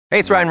Hey,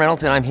 it's Ryan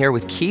Reynolds, and I'm here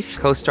with Keith,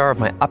 co-star of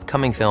my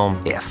upcoming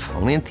film, If,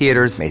 only in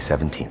theaters May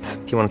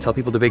 17th. Do you want to tell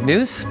people the big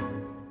news?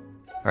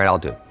 All right, I'll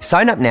do it.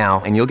 Sign up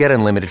now and you'll get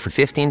unlimited for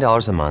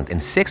 $15 a month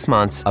and 6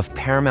 months of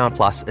Paramount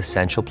Plus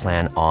Essential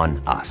Plan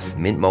on us.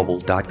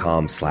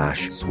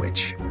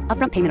 MintMobile.com/switch.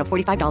 Upfront payment of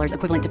 $45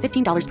 equivalent to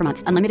 $15 per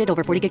month. Unlimited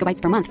over 40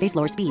 gigabytes per month. Face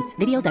lower speeds.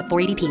 Videos at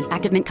 480p.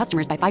 Active Mint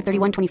customers by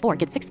 531.24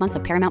 get 6 months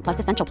of Paramount Plus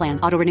Essential Plan.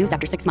 Auto renews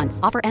after 6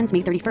 months. Offer ends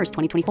May 31st,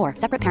 2024.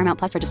 Separate Paramount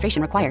Plus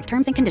registration required.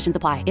 Terms and conditions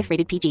apply if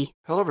rated PG.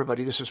 Hello,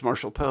 everybody. This is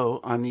Marshall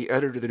Poe. I'm the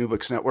editor of the New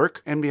Books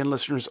Network. NBN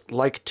listeners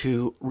like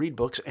to read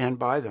books and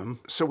buy them.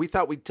 So we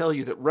thought we'd tell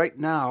you that right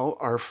now,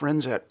 our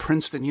friends at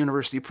Princeton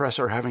University Press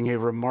are having a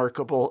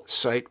remarkable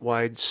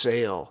site-wide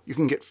sale. You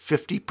can get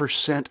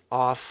 50%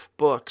 off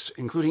books,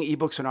 including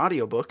ebooks and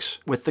audiobooks,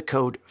 with the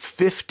code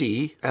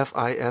 50,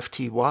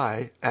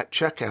 F-I-F-T-Y, at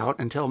checkout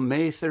until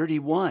May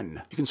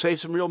 31. You can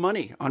save some real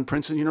money on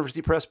Princeton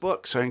University Press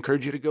books. I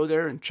encourage you to go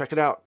there and check it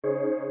out.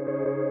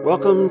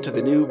 Welcome to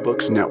the New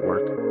Books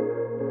Network.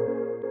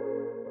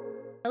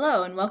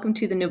 Hello and welcome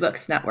to the New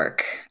Books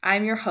Network.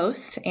 I'm your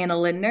host, Anna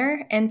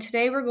Lindner, and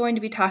today we're going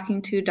to be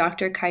talking to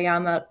Dr.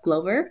 Kayama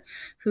Glover,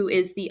 who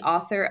is the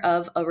author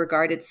of A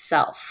Regarded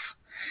Self.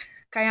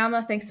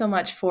 Kayama, thanks so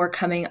much for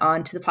coming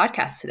on to the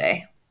podcast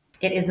today.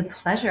 It is a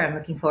pleasure. I'm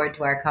looking forward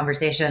to our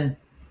conversation.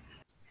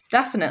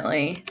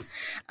 Definitely.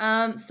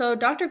 So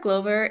Dr.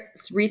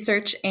 Glover's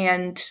research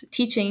and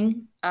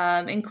teaching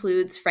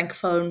includes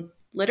Francophone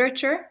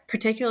literature,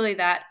 particularly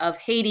that of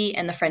Haiti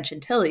and the French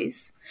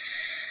Antilles,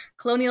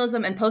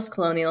 colonialism and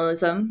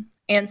post-colonialism,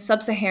 and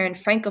sub-Saharan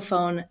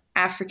Francophone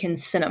African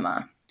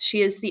cinema.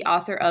 She is the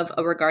author of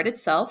A Regarded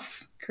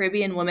Self,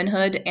 Caribbean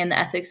Womanhood and the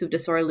Ethics of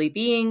Disorderly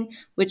Being,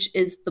 which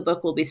is the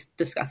book we'll be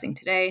discussing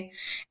today.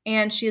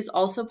 And she has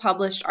also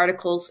published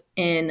articles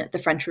in the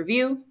French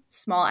Review,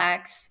 Small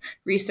Axe,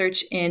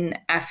 Research in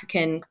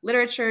African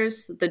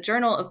Literatures, the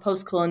Journal of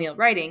Postcolonial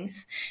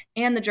Writings,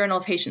 and the Journal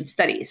of Haitian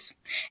Studies.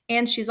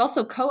 And she's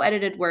also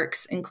co-edited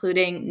works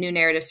including New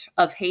Narratives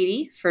of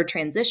Haiti for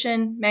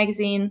Transition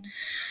magazine,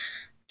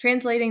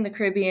 Translating the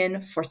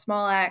Caribbean for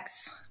Small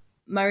Axe,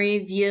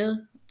 Marie-Ville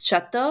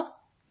Chateau,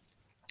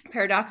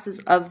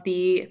 Paradoxes of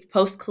the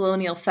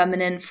Postcolonial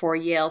Feminine for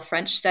Yale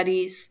French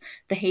Studies,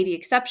 The Haiti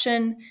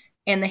Exception,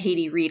 and The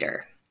Haiti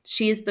Reader.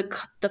 She is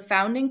the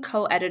founding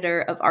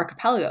co-editor of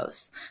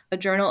Archipelagos, a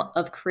journal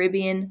of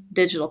Caribbean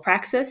digital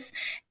praxis,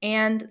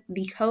 and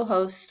the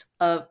co-host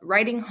of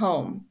Writing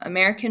Home,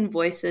 American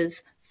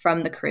Voices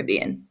from the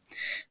Caribbean.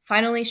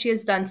 Finally, she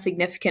has done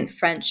significant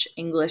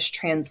French-English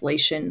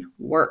translation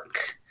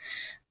work.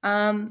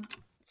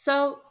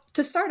 So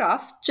to start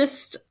off,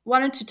 just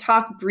wanted to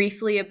talk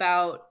briefly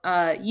about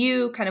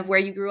you, kind of where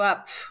you grew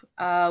up,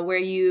 where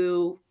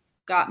you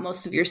got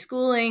most of your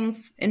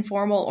schooling,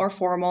 informal or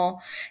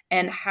formal,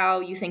 and how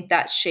you think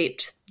that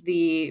shaped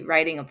the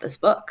writing of this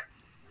book.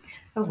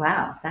 Oh,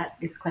 wow. That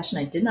is a question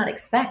I did not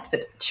expect,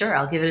 but sure,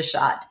 I'll give it a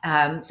shot.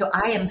 So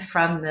I am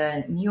from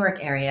the New York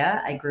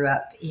area. I grew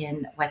up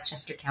in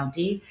Westchester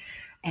County,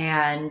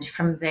 and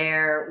from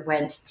there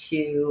went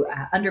to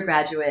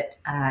undergraduate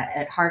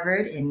at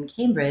Harvard in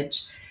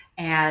Cambridge,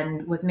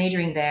 and was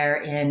majoring there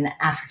in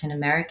African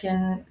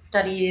American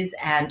studies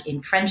and in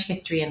French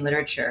history and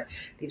literature.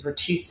 These were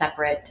two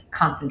separate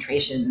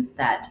concentrations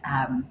that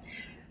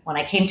when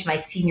I came to my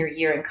senior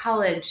year in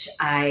college,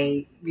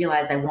 I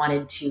realized I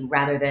wanted to,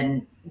 rather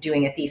than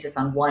doing a thesis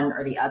on one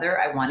or the other,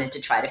 I wanted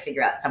to try to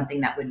figure out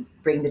something that would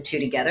bring the two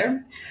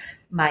together.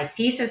 My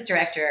thesis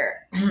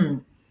director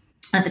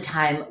at the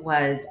time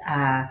was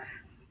a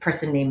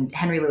person named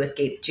Henry Louis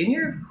Gates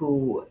Jr.,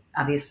 who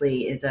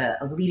obviously is a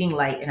leading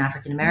light in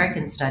African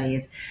American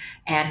studies,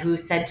 and who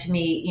said to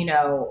me, you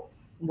know,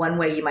 one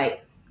way you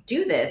might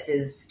do this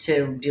is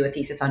to do a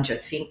thesis on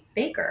Josephine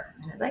Baker.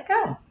 And I was like,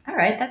 oh, all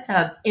right, that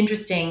sounds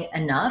interesting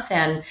enough.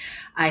 And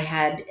I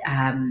had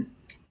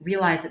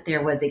realized that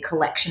there was a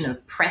collection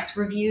of press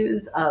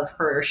reviews of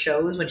her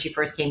shows when she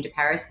first came to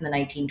Paris in the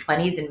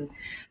 1920s, and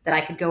that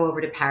I could go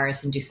over to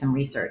Paris and do some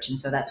research. And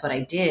so that's what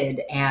I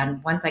did.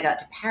 And once I got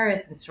to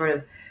Paris and sort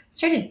of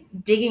started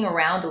digging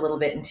around a little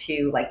bit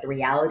into like the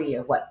reality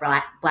of what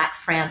Black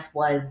France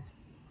was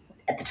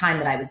at the time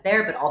that I was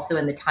there, but also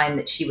in the time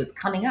that she was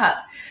coming up,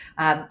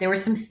 there were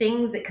some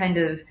things that kind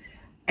of,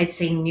 I'd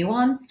say,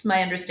 nuanced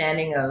my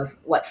understanding of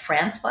what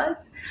France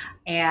was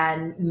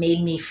and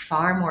made me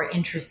far more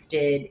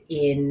interested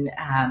in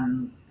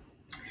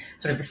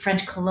sort of the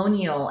French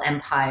colonial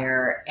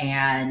empire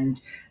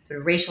and sort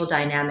of racial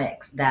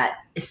dynamics that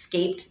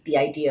escaped the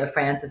idea of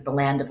France as the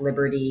land of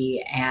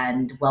liberty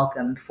and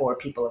welcome for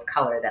people of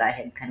color that I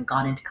had kind of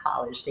gone into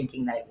college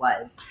thinking that it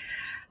was.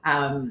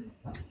 And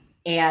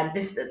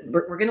this,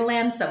 we're going to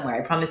land somewhere,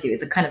 I promise you.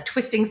 It's a kind of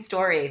twisting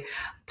story.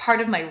 part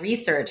of my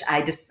research,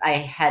 I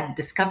had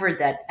discovered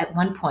that at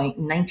one point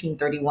in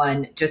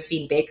 1931,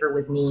 Josephine Baker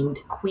was named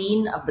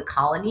Queen of the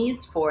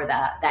Colonies for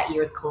that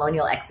year's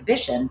colonial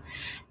exhibition.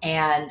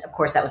 And of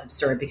course, that was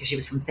absurd because she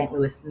was from St.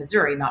 Louis,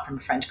 Missouri, not from a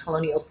French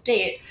colonial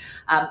state.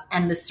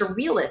 And the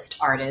surrealist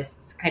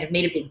artists kind of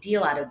made a big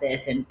deal out of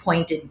this and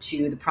pointed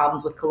to the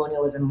problems with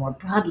colonialism more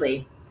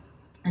broadly.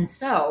 And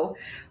so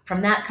from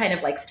that kind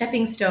of like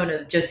stepping stone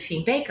of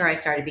Josephine Baker, I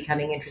started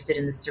becoming interested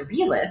in the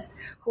surrealists,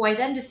 who I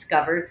then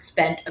discovered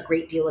spent a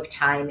great deal of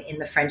time in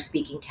the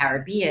French-speaking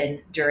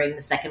Caribbean during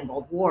the Second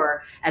World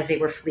War as they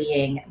were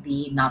fleeing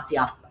the Nazi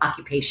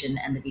occupation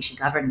and the Vichy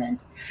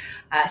government.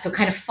 So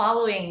I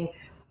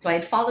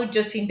had followed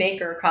Josephine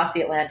Baker across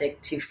the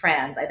Atlantic to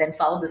France. I then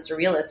followed the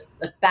surrealists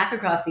back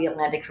across the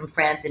Atlantic from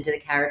France into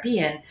the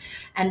Caribbean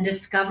and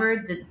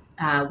discovered that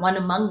one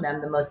among them,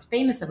 the most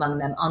famous among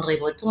them, André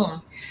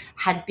Breton,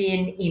 had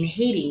been in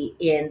Haiti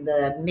in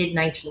the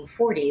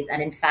mid-1940s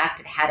and in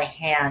fact had a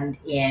hand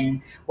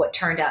in what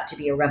turned out to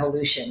be a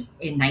revolution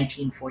in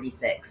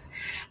 1946.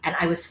 And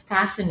I was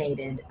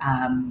fascinated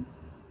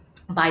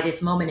by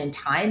this moment in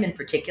time, in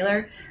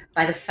particular,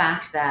 by the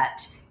fact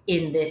that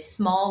in this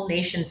small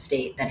nation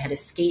state that had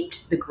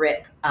escaped the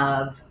grip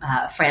of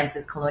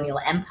France's colonial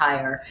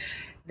empire,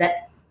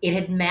 that it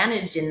had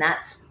managed in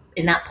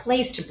that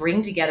place to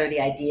bring together the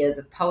ideas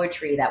of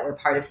poetry that were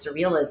part of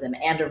surrealism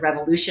and of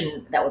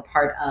revolution that were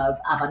part of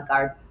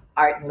avant-garde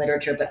art and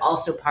literature, but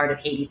also part of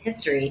Haiti's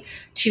history,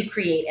 to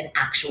create an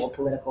actual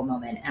political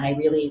moment. And I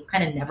really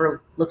kind of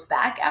never looked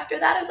back after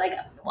that. I was like,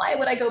 why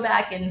would I go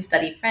back and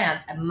study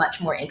France? I'm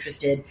much more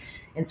interested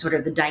in sort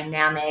of the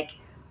dynamic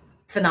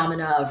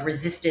phenomena of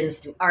resistance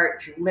through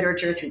art, through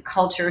literature, through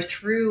culture,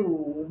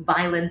 through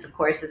violence, of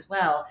course, as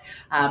well,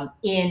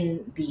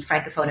 in the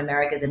Francophone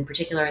Americas in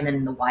particular, and then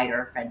in the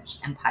wider French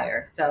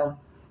Empire. So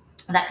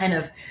that kind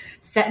of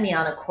set me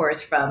on a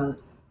course from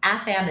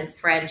AFAM in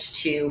French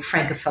to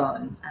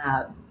Francophone,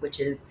 which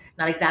is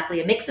not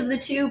exactly a mix of the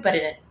two, but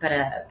I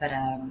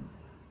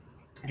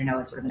don't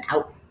know, sort of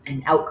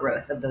an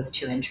outgrowth of those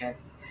two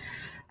interests.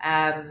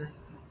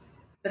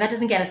 But that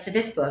doesn't get us to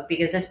this book,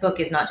 because this book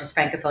is not just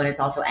Francophone, it's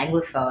also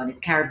Anglophone,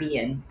 it's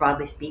Caribbean,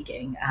 broadly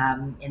speaking,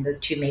 in those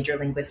two major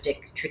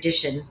linguistic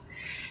traditions.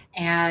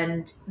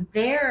 And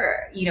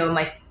there,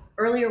 my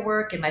earlier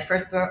work and my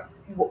first book,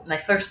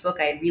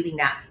 I really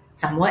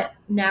somewhat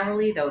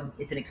narrowly, though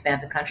it's an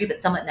expansive country, but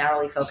somewhat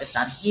narrowly focused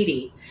on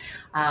Haiti.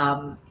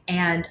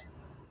 And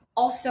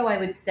also, I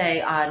would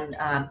say, on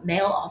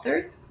male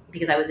authors,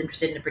 because I was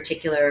interested in a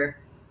particular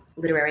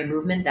literary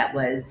movement that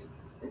was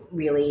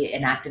really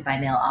enacted by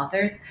male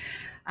authors.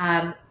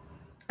 And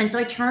so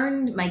I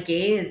turned my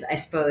gaze, I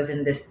suppose,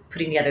 in this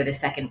putting together this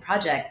second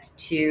project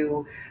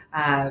to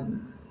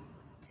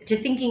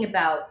thinking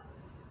about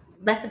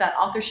less about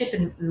authorship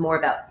and more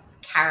about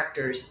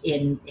characters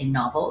in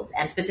novels,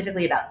 and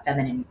specifically about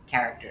feminine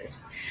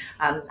characters.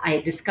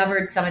 I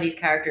discovered some of these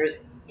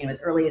characters,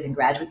 as early as in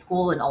graduate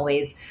school, and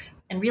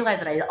realized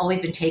that I had always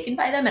been taken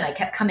by them, and I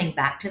kept coming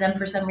back to them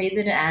for some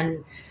reason.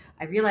 And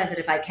I realized that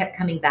if I kept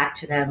coming back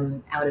to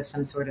them out of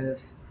some sort of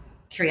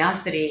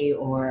curiosity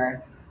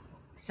or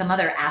some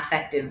other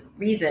affective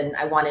reason,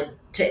 I wanted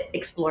to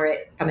explore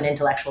it from an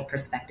intellectual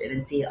perspective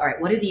and see, all right,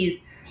 what do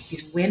these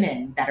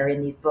women that are in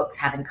these books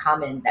have in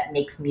common that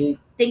makes me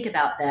think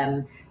about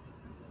them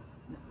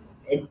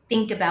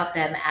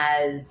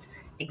as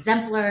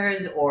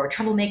exemplars or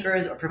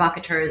troublemakers or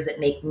provocateurs that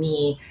make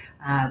me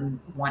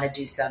want to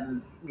do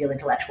some real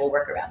intellectual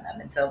work around them.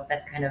 And so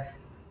that's kind of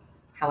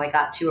how I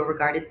got to A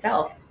Regarded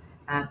Self.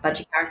 A bunch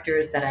of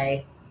characters that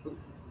I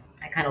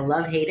kind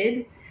of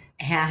hated,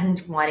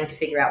 and wanting to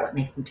figure out what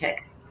makes them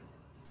tick.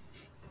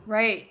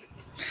 Right.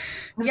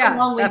 That's a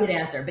long-winded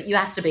answer, but you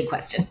asked a big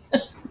question.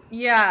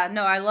 Yeah,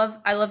 no, I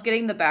love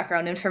getting the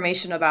background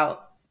information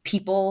about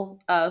people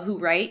who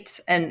write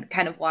and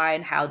kind of why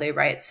and how they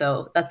write.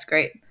 So that's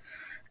great.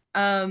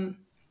 And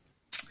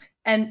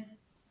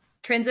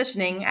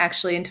transitioning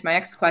actually into my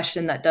next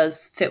question that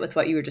does fit with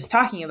what you were just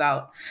talking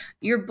about.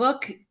 Your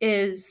book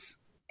is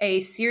a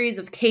series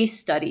of case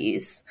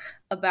studies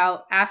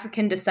about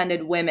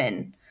African-descended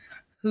women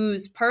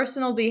whose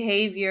personal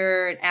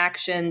behavior and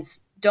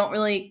actions don't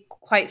really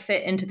quite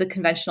fit into the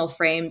conventional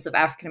frames of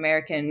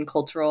African-American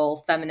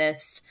cultural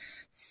feminist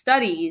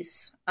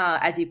studies,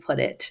 as you put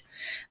it.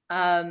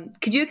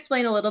 Could you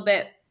explain a little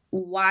bit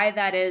why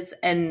that is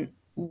and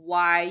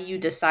why you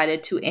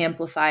decided to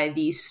amplify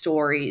these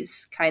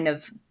stories kind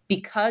of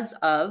because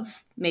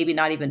of, maybe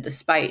not even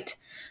despite,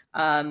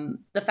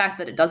 the fact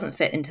that it doesn't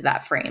fit into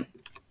that frame?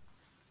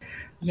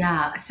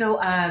 Yeah. So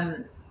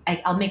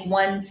I'll make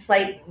one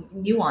slight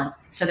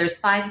nuance. So there's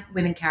 5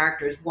 women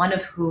characters, one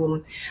of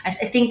whom I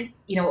think,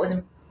 what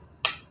was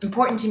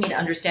important to me to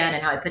understand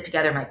and how I put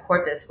together my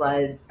corpus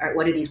was, all right,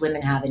 what do these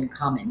women have in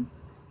common?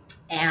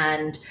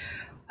 And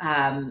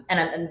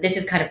this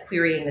is kind of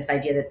querying this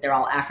idea that they're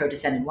all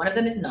Afro-descended. One of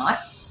them is not.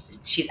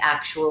 She's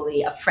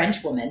actually a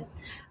French woman,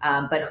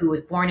 but who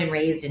was born and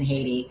raised in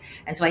Haiti.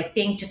 And so I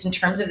think just in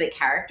terms of the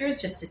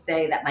characters, just to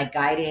say that my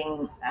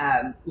guiding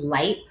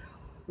light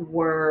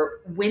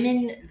were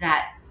women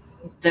that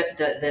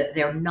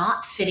they're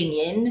not fitting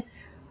in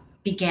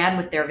began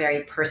with their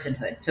very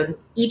personhood. So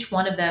each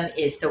one of them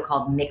is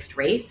so-called mixed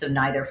race, so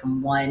neither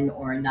from one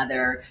or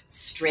another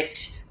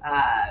strict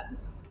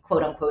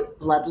quote unquote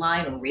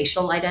bloodline or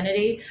racial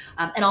identity,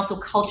 and also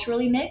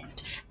culturally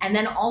mixed, and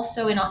then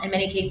also in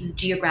many cases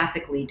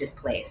geographically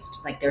displaced.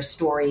 Like their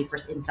story,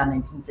 in some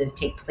instances,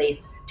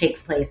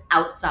 takes place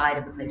outside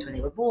of the place where they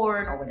were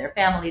born or where their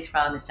family's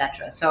from,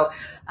 etc. So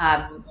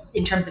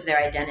in terms of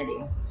their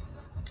identity.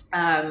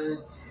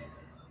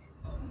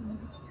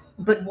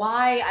 But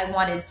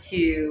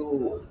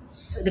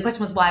the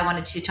question was why I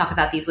wanted to talk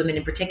about these women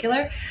in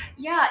particular.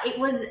 Yeah,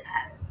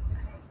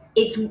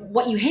 it's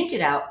what you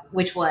hinted at,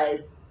 which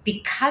was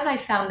because I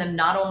found them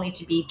not only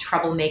to be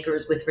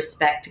troublemakers with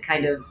respect to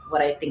kind of what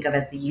I think of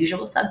as the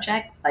usual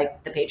subjects,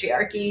 like the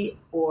patriarchy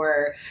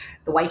or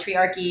the white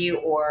triarchy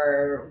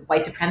or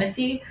white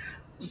supremacy,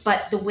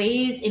 but the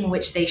ways in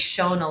which they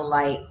shone a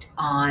light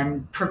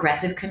on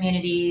progressive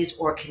communities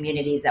or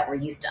communities that were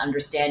used to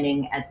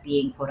understanding as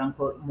being, quote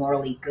unquote,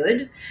 morally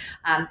good,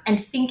 and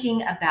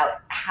thinking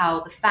about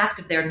how the fact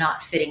of their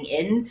not fitting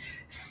in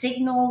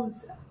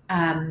signals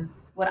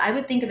what I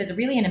would think of as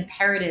really an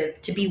imperative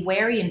to be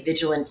wary and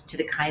vigilant to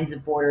the kinds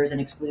of borders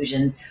and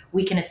exclusions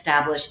we can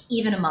establish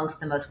even amongst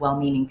the most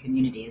well-meaning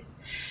communities.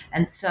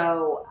 And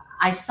so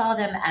I saw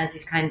them as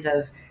these kinds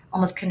of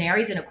almost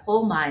canaries in a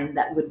coal mine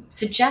that would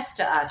suggest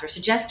to us or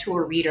suggest to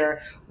a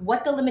reader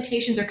what the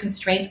limitations or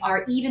constraints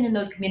are even in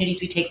those communities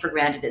we take for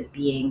granted as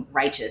being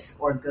righteous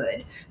or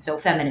good. So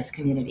feminist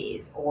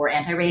communities or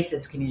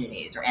anti-racist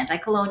communities or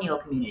anti-colonial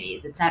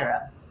communities,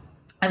 etc.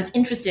 I was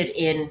interested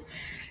in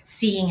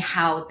seeing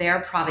how their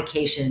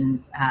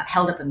provocations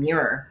held up a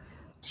mirror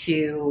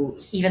to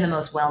even the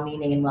most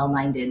well-meaning and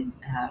well-minded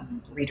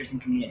readers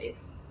and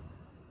communities.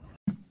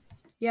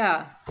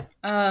 Yeah.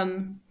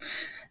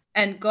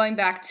 And going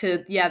back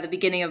to, the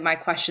beginning of my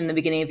question, the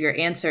beginning of your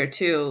answer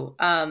too,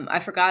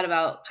 I forgot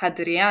about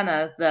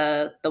Hadriana,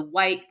 the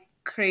white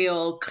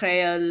Creole,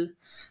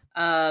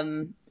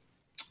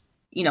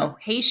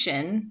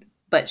 Haitian,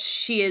 but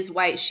she is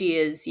white, she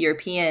is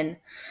European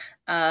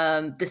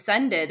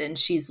descended, and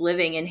she's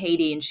living in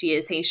Haiti and she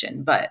is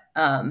Haitian, but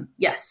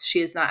yes, she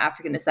is not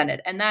African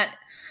descended. And that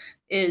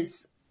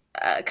is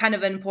kind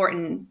of an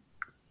important,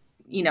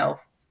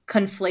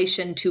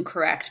 conflation to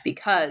correct,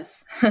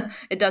 because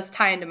it does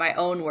tie into my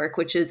own work,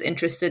 which is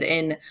interested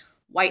in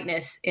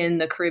whiteness in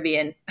the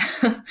Caribbean.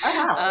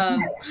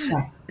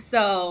 Yes.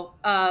 So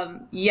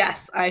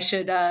yes, I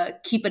should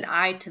keep an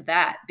eye to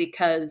that,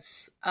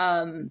 because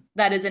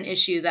that is an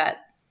issue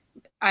that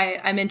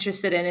I'm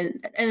interested in,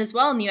 and as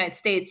well in the United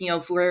States.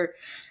 If we're,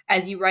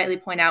 as you rightly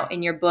point out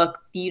in your book,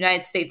 the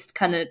United States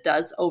kind of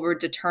does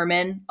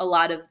over-determine a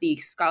lot of the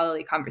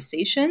scholarly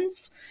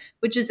conversations,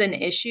 which is an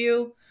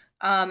issue.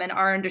 And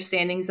our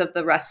understandings of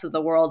the rest of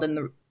the world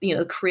and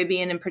the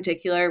Caribbean in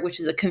particular, which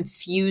is a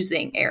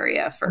confusing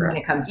area for when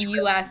it comes to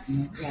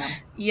U.S.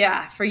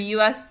 For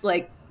U.S.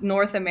 like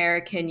North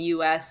American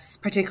U.S.,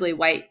 particularly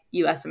white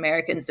U.S.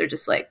 Americans, they're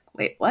just like,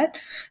 wait, what?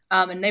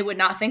 And they would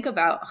not think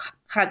about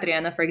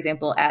Hadriana, for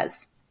example,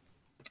 as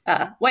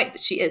white,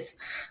 but she is.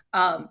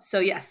 So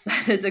yes,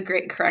 that is a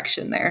great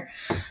correction there.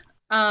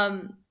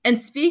 And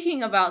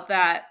speaking about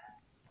that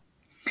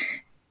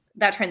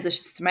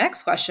transitions to my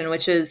next question,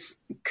 which is,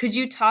 could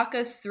you talk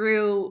us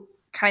through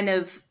kind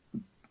of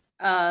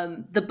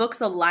the book's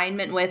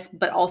alignment with,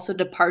 but also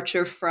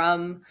departure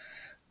from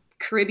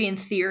Caribbean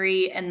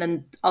theory, and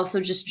then also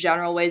just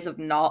general ways of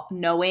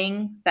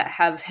knowing that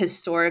have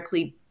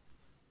historically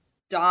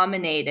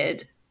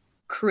dominated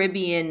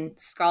Caribbean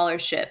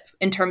scholarship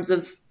in terms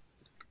of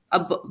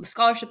a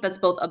scholarship that's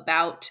both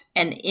about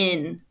and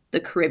in the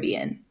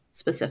Caribbean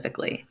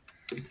specifically?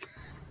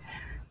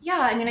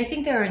 Yeah, I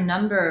think there are a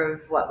number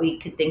of what we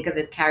could think of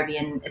as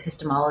Caribbean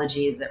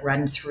epistemologies that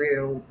run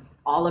through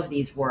all of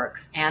these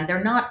works. And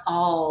they're not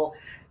all,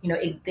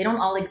 they don't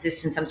all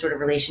exist in some sort of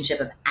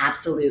relationship of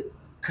absolute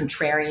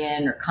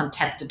contrarian or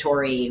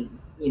contestatory,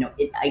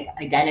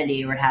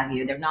 identity or what have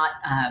you. They're not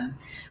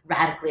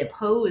radically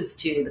opposed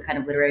to the kind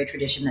of literary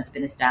tradition that's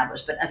been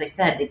established. But as I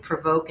said, they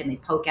provoke and they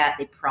poke at,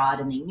 they prod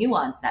and they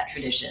nuance that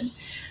tradition.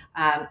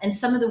 And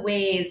some of the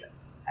ways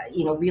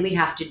really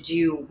have to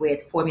do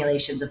with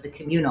formulations of the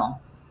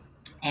communal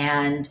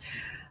and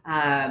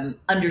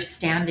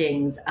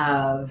understandings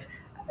of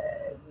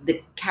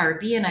the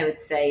Caribbean, I would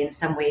say, in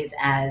some ways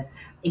as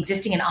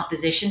existing in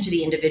opposition to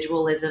the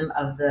individualism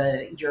of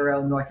the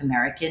Euro-North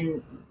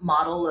American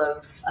model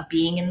of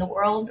being in the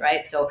world,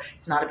 right? So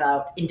it's not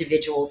about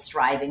individuals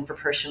striving for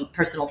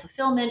personal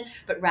fulfillment,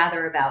 but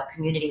rather about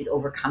communities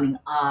overcoming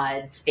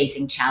odds,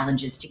 facing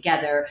challenges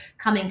together,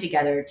 coming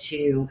together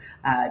to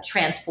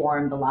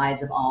transform the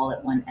lives of all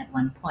at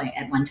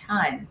one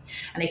time.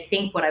 And I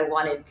think what I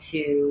wanted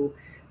to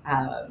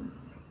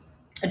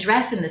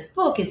address in this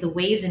book is the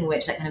ways in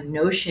which that kind of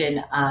notion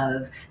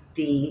of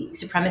the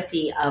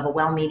supremacy of a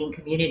well-meaning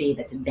community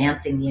that's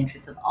advancing the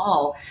interests of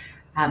all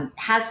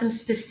has some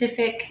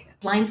specific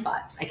blind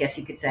spots, I guess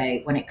you could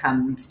say, when it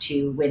comes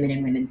to women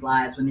and women's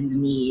lives, women's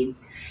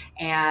needs.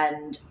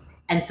 And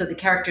so the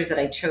characters that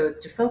I chose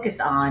to focus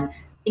on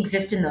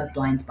exist in those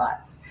blind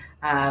spots.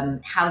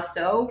 How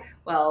so?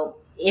 Well,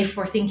 if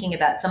we're thinking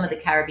about some of the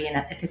Caribbean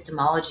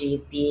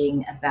epistemologies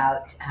being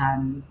about,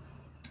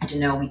 I don't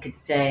know, we could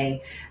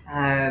say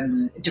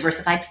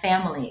diversified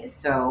families.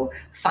 So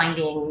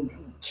finding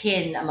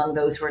kin among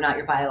those who are not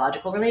your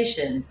biological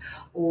relations,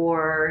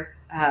 or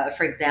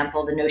for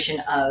example, the notion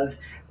of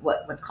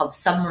what's called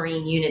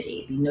submarine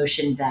unity, the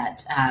notion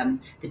that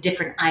the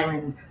different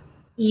islands,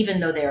 even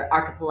though they're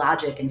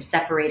archipelagic and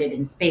separated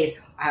in space,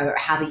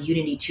 have a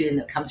unity to them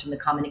that comes from the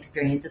common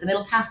experience of the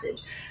Middle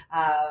Passage.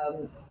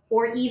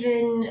 Or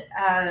even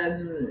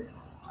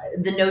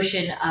the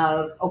notion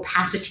of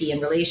opacity in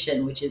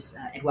relation, which is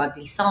Edouard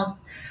Glissant's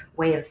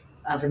way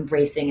of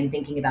embracing and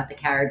thinking about the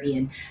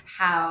Caribbean,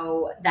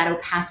 how that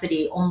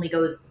opacity only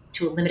goes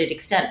to a limited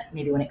extent,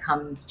 maybe when it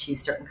comes to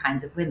certain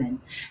kinds of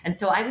women. And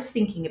so I was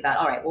thinking about,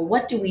 all right, well,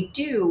 what do we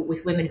do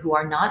with women who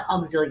are not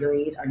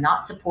auxiliaries, are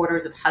not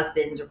supporters of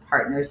husbands or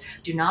partners,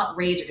 do not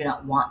raise or do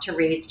not want to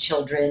raise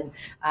children,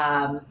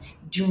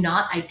 do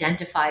not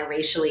identify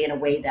racially in a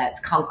way that's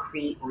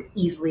concrete or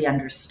easily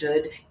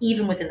understood,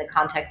 even within the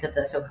context of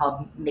the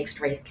so-called mixed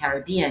race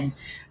Caribbean,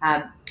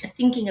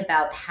 thinking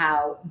about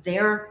how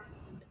their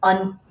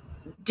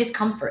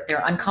discomfort,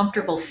 their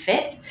uncomfortable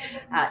fit,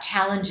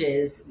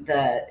 challenges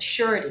the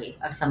surety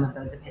of some of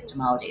those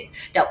epistemologies.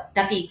 Now,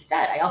 that being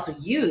said, I also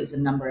use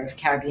a number of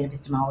Caribbean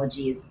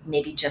epistemologies,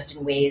 maybe just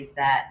in ways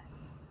that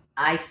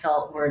I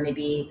felt were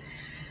maybe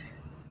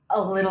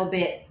a little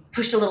bit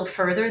pushed a little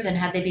further than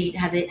how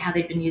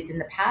they'd been used in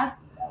the past.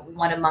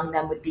 One among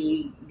them would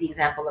be the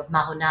example of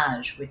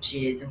marronage, which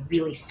is a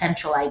really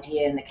central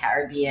idea in the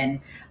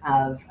Caribbean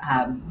of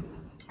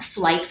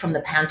flight from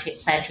the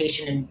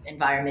plantation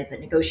environment,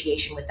 but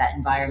negotiation with that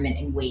environment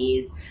in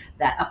ways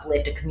that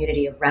uplift a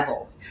community of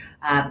rebels.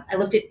 I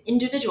looked at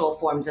individual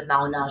forms of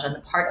marronage on the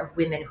part of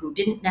women who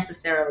didn't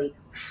necessarily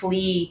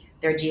flee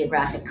their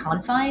geographic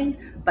confines,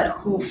 but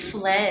who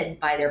fled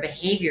by their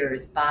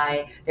behaviors,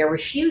 by their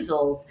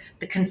refusals,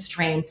 the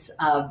constraints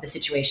of the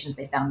situations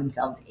they found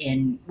themselves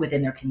in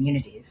within their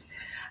communities.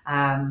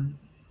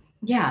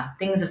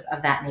 Things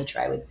of that nature,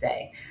 I would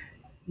say.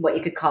 What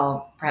you could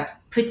call perhaps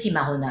petit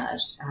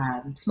marronnage,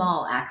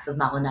 small acts of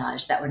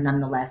marronnage that were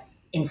nonetheless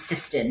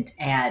insistent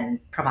and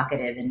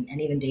provocative and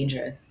even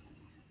dangerous.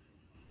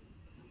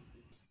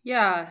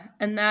 Yeah,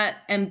 and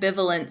that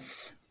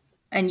ambivalence,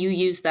 and you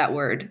use that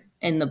word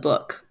in the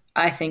book,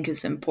 I think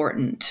is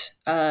important.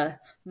 The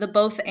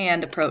both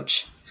and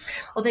approach.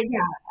 Well,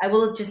 I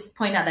will just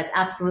point out that's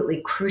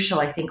absolutely crucial.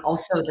 I think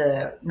also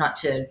not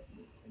to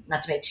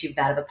make too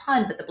bad of a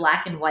pun, but the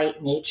black and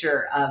white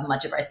nature of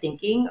much of our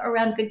thinking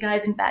around good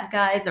guys and bad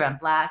guys, around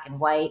black and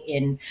white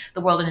in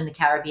the world and in the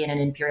Caribbean and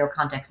imperial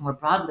context more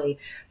broadly,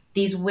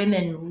 these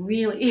women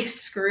really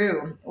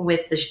screw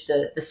with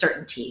the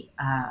certainty.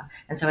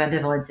 And so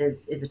ambivalence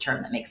is a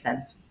term that makes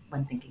sense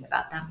when thinking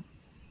about them.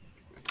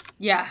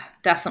 Yeah,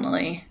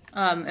 definitely.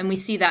 And we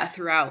see that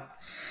throughout.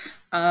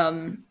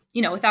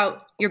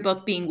 Without your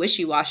book being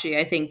wishy-washy,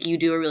 I think you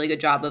do a really good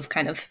job of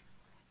kind of,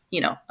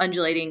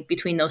 undulating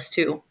between those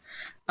two.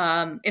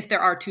 If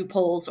there are two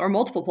poles or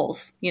multiple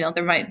poles,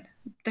 there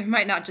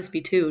might not just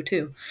be two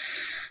too.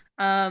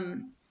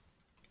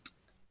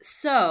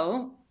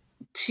 So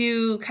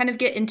to kind of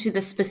get into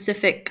the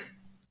specific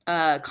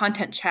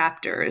content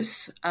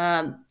chapters,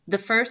 the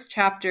first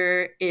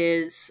chapter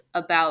is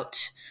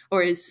about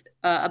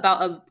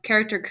a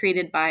character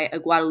created by a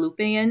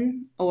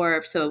Guadeloupean,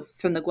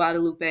 from the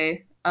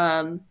Guadeloupe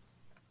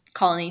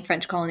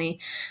French colony,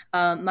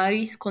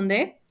 Maryse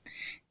Condé.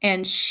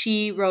 And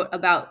she wrote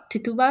about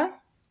Tituba,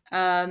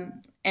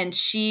 and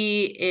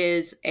she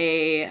is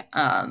an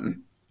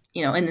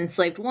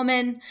enslaved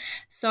woman.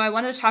 So I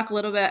wanted to talk a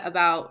little bit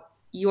about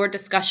your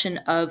discussion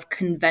of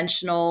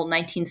conventional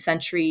 19th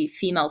century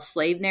female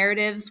slave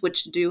narratives,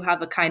 which do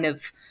have a kind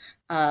of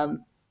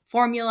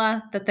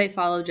formula that they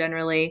follow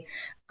generally.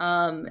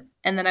 And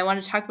then I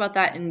want to talk about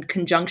that in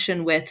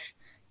conjunction with,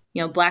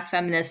 Black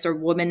feminist or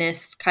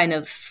womanist kind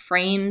of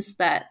frames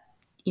that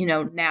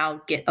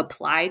now get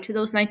applied to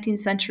those 19th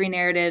century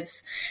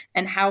narratives,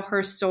 and how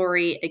her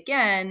story,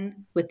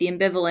 again, with the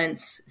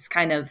ambivalence, is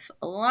kind of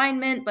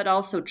alignment, but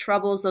also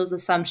troubles those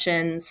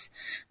assumptions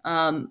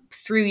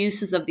through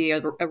uses of the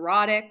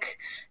erotic,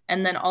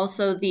 and then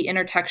also the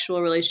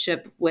intertextual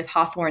relationship with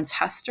Hawthorne's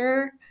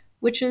Hester,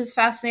 which is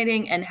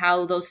fascinating, and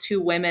how those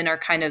two women are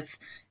kind of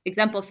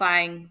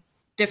exemplifying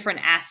different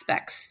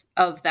aspects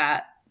of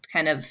that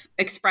kind of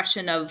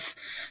expression of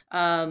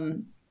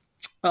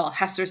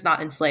Hester's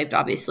not enslaved,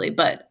 obviously,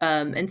 but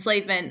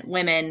enslavement,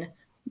 women,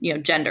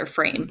 gender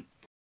frame.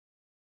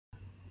 I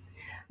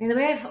mean, the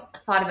way I've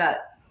thought about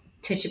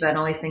Tituba and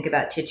always think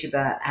about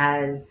Tituba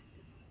as,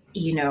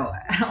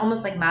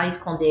 almost like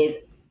Maryse Condé's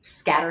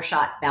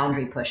scattershot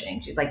boundary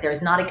pushing. She's like,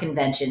 there's not a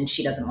convention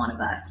she doesn't want to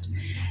bust.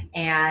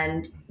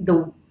 And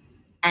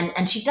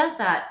and she does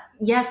that,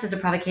 yes, as a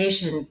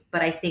provocation,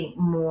 but I think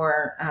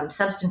more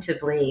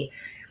substantively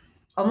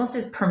almost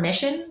as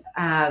permission,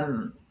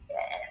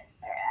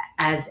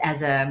 as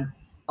a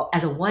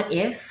what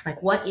if,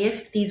 like what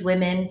if these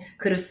women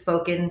could have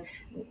spoken,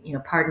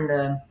 pardon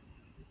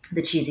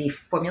the cheesy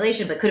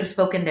formulation, but could have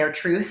spoken their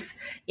truth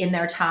in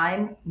their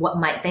time. What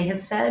might they have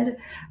said?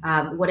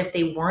 What if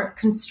they weren't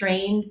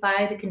constrained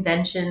by the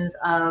conventions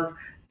of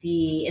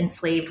the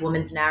enslaved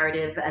woman's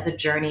narrative as a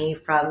journey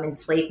from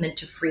enslavement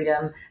to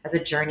freedom, as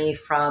a journey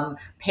from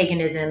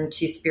paganism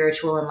to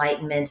spiritual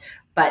enlightenment,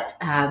 but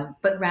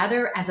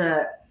rather as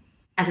a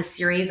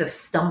series of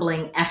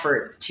stumbling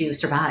efforts to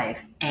survive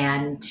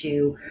and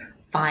to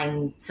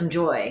find some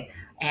joy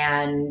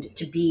and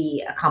to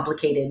be a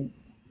complicated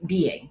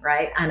being,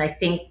 right? And I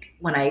think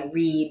when I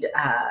read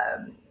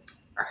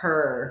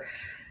her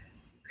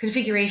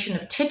configuration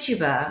of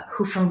Tituba,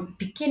 who from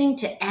beginning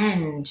to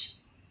end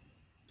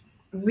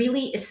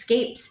really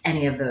escapes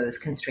any of those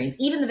constraints,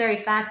 even the very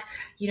fact,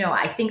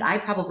 I think I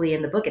probably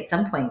in the book at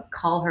some point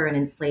call her an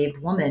enslaved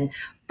woman,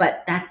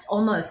 but that's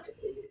almost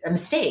a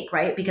mistake,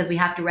 right? Because we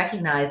have to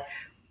recognize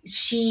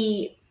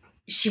she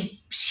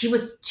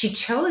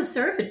chose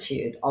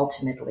servitude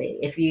ultimately.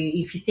 If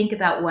you think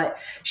about what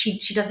she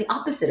does, the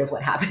opposite of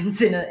what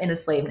happens in a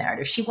slave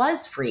narrative. She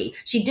was free.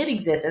 She did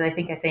exist, as I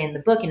think I say in the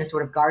book, in a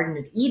sort of Garden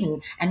of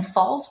Eden, and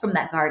falls from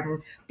that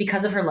garden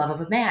because of her love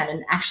of a man,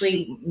 and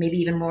actually maybe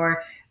even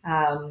more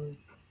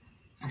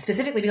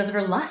specifically because of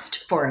her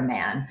lust for a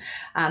man.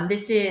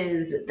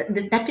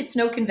 That fits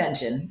no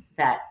convention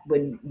that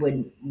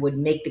would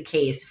make the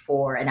case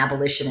for an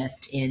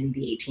abolitionist in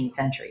the 18th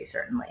century,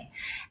 certainly.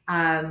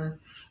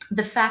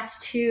 The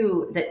fact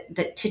too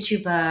that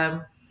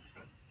Tituba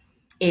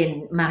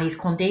in Maryse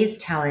Condé's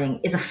telling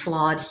is a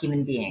flawed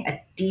human being,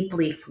 a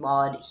deeply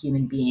flawed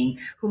human being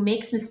who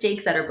makes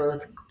mistakes that are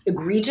both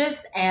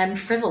egregious and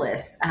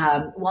frivolous,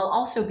 while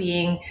also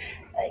being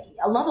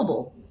a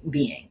lovable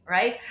being,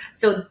 right?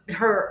 So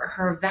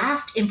her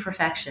vast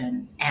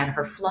imperfections and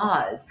her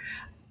flaws,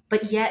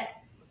 but yet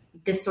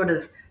this sort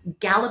of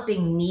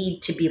galloping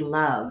need to be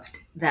loved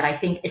that I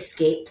think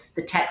escapes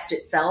the text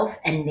itself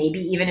and maybe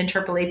even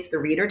interpolates the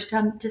reader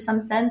to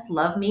some sense.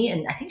 Love me.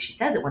 And I think she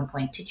says at one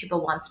point, Tituba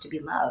wants to be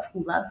loved.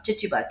 Who loves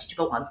Tituba?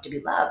 Tituba wants to be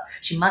loved.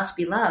 She must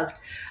be loved,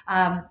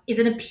 is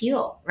an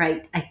appeal,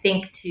 right? I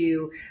think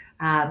to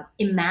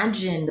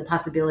imagine the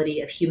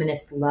possibility of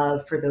humanist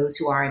love for those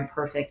who are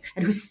imperfect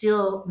and who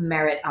still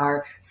merit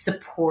our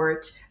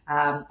support,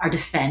 our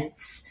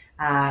defense,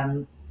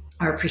 our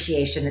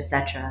appreciation,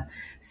 etc.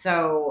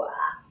 So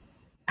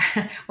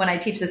when I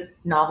teach this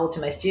novel to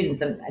my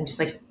students, I'm just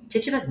like,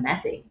 Tituba's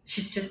messy.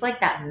 She's just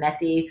like that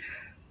messy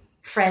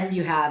friend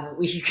you have,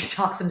 you can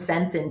talk some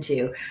sense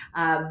into,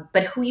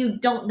 but who you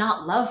don't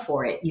not love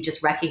for it. You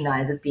just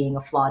recognize as being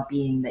a flawed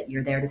being that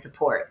you're there to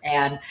support.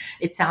 And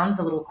it sounds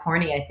a little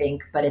corny, I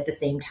think, but at the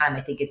same time,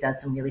 I think it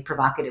does some really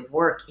provocative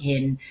work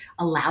in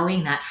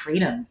allowing that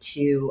freedom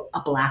to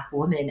a Black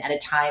woman at a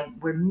time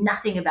where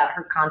nothing about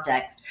her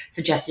context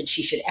suggested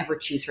she should ever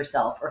choose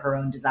herself or her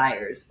own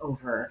desires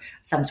over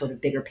some sort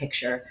of bigger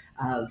picture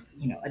of,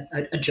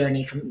 a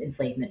journey from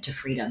enslavement to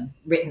freedom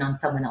written on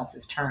someone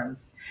else's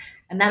terms.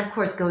 And that, of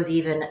course, goes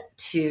even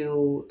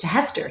to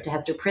Hester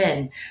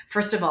Prynne.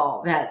 First of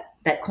all, that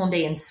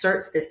Condé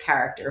inserts this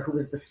character who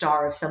was the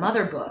star of some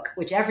other book,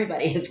 which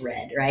everybody has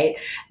read, right?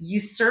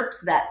 Usurps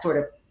that sort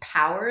of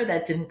power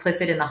that's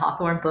implicit in the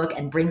Hawthorne book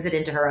and brings it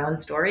into her own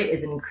story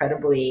is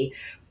incredibly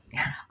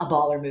a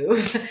baller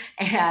move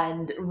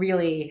and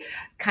really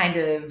kind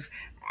of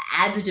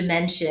adds a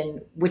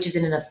dimension, which is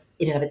in and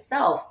of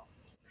itself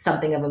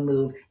something of a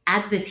move,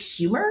 adds this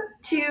humor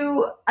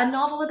to a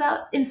novel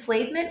about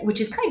enslavement,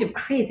 which is kind of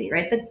crazy,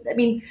 right?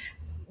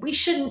 We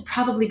shouldn't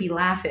probably be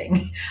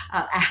laughing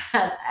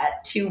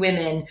at two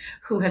women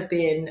who have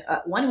been,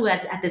 one who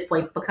has at this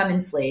point become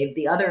enslaved,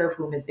 the other of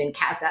whom has been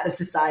cast out of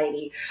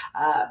society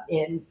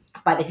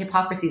by the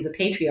hypocrisies of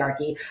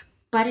patriarchy.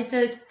 But it's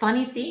a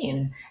funny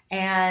scene,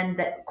 and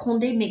that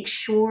Condé makes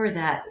sure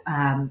that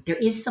there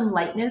is some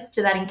lightness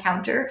to that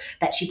encounter,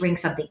 that she brings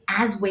something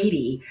as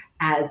weighty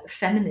as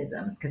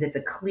feminism, because it's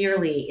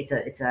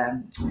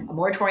a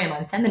moratorium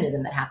on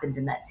feminism that happens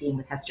in that scene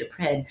with Hester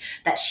Prynne,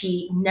 that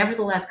she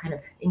nevertheless kind of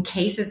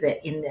encases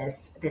it in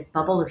this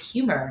bubble of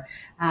humor,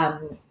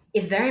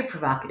 is very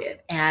provocative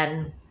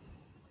and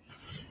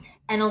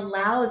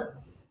allows,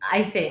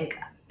 I think,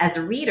 as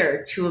a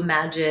reader to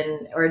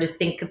imagine or to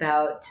think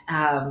about,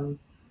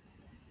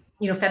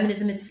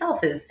 feminism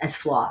itself as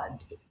flawed,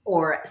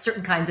 or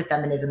certain kinds of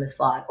feminism as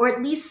flawed, or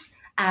at least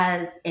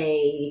as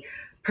a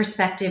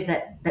perspective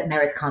that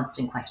merits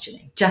constant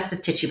questioning, just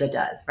as Tituba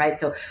does, right?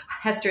 So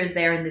Hester is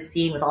there in the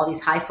scene with all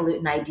these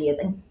highfalutin ideas,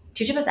 and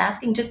Tituba's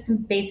asking just some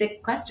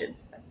basic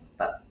questions.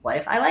 But what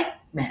if I like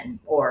men,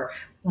 or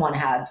want to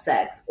have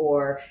sex,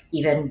 or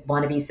even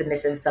want to be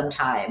submissive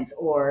sometimes,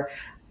 or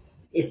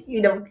is,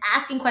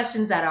 asking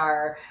questions that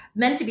are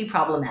meant to be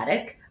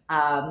problematic,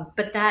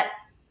 but that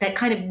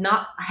kind of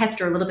knock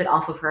Hester a little bit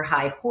off of her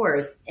high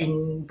horse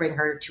and bring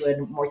her to a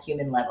more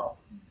human level.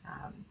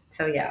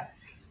 So, yeah.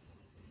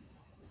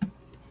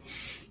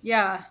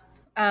 Yeah.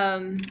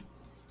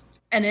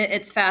 And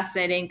it's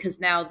fascinating because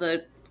now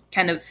the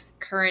kind of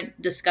current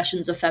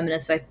discussions of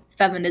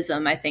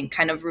feminism, I think,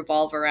 kind of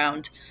revolve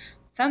around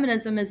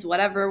feminism is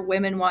whatever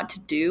women want to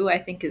do, I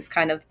think is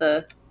kind of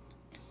the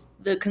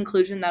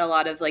conclusion that a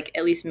lot of, like,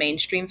 at least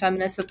mainstream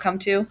feminists have come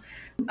to.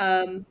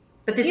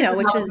 But this is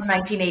which is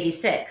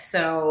 1986,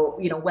 so,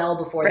 well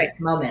before right. this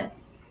moment.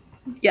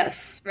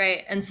 Yes,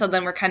 right. And so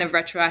then we're kind of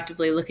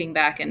retroactively looking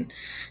back and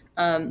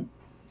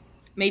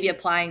maybe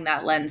applying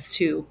that lens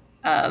to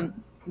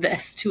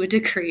this to a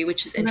degree,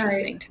 which is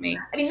interesting to me.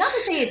 I mean, not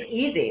to say it's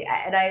easy.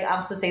 And I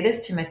also say this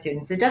to my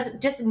students. It doesn't,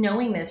 just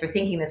knowing this or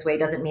thinking this way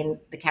doesn't mean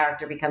the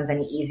character becomes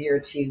any easier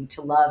to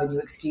love and you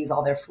excuse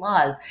all their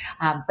flaws.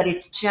 But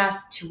it's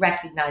just to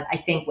recognize, I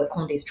think, what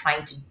Condé is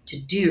trying to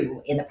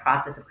do in the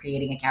process of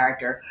creating a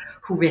character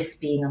who risks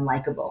being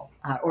unlikable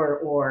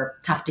or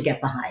tough to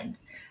get behind.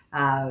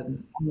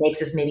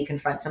 Makes us maybe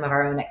confront some of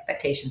our own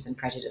expectations and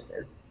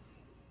prejudices.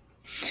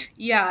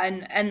 Yeah.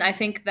 And I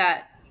think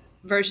that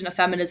version of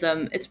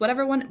feminism, it's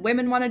whatever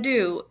women want to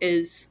do,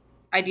 is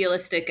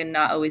idealistic and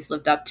not always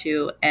lived up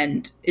to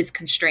and is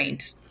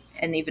constrained.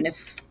 And even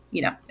if,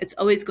 it's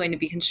always going to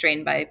be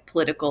constrained by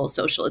political,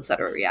 social, et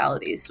cetera,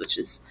 realities, which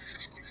is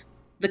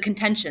the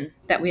contention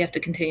that we have to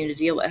continue to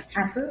deal with.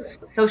 Absolutely.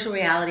 Social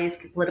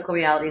realities, political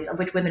realities, of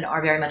which women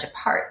are very much a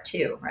part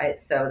too,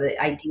 right? So the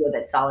idea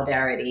that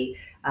solidarity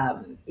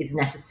is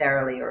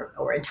necessarily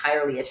or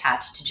entirely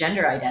attached to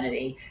gender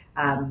identity,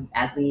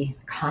 as we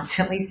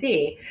constantly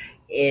see,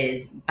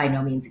 is by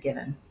no means a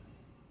given.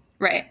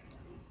 Right.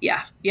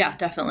 Yeah,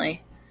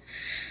 definitely.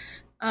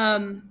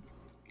 And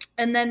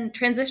then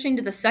transitioning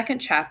to the second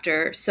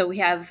chapter, so we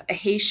have a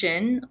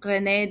Haitian,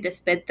 René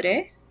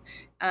Despetre,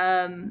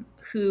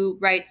 who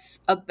writes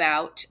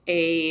about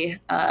the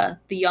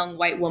young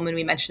white woman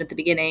we mentioned at the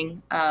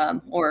beginning,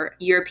 or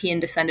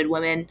European descended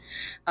woman,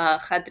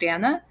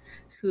 Hadriana,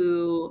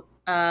 who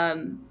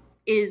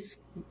is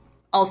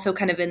also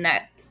kind of in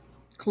that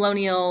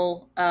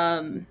colonial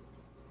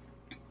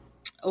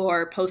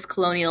or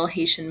post-colonial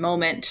Haitian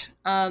moment.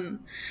 And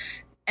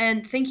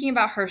thinking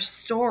about her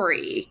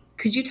story,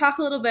 could you talk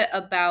a little bit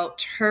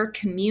about her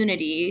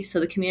community? So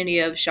the community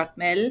of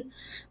Jacmel,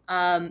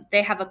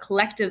 they have a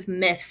collective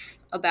myth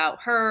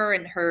about her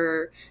and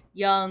her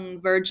young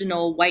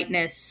virginal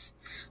whiteness,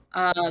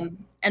 and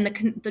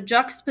the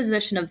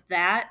juxtaposition of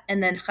that,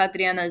 and then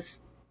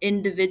Hadriana's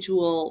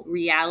individual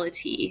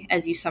reality,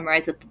 as you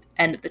summarize at the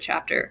end of the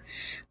chapter,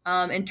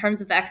 in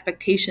terms of the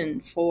expectation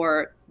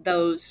for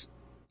those,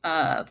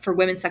 for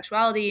women's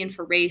sexuality and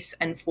for race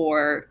and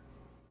for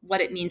what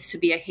it means to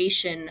be a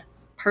Haitian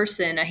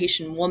person, a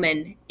Haitian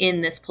woman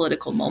in this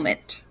political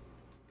moment.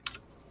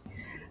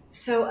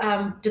 So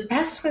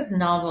Depestre's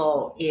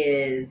novel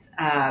is,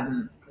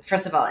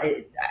 first of all,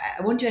 I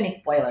won't do any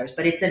spoilers,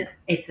 but it's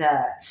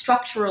a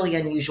structurally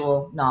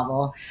unusual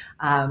novel.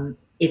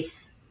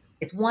 It's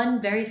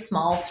one very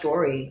small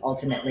story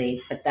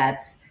ultimately, but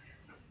that's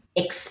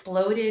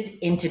exploded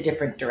into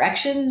different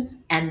directions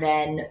and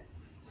then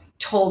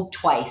told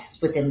twice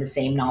within the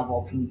same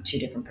novel from two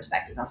different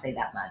perspectives. I'll say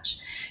that much.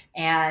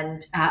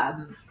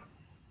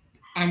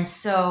 And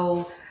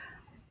so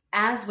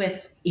as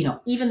with,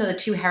 even though the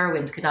two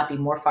heroines could not be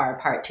more far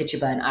apart,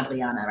 Tituba and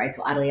Adriana, right?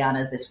 So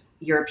Adriana is this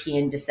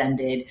European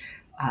descended,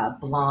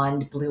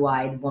 blonde,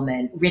 blue-eyed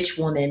woman, rich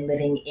woman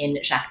living in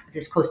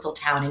this coastal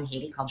town in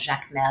Haiti called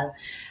Jacmel.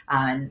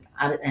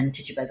 And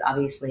Tituba is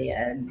obviously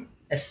an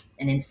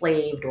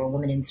enslaved or a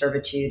woman in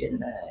servitude in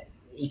the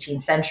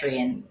 18th century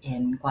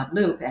in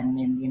Guadeloupe and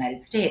in the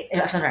United States, in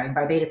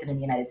Barbados and in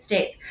the United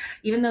States.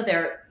 Even though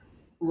their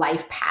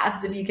life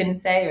paths, if you can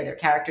say, or their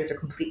characters are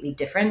completely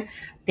different,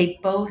 they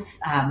both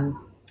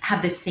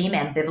have the same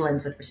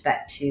ambivalence with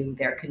respect to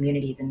their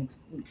communities and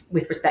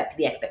with respect to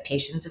the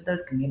expectations of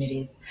those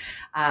communities,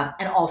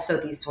 and also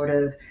these sort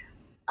of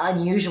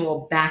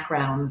unusual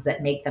backgrounds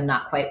that make them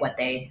not quite what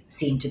they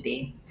seem to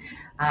be.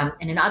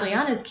 And in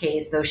Adriana's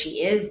case, though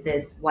she is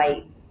this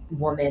white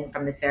woman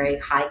from this very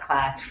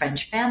high-class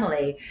French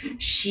family,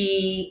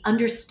 she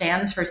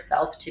understands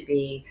herself to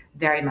be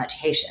very much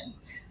Haitian.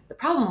 The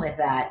problem with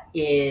that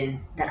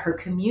is that her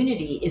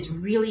community is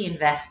really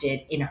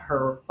invested in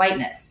her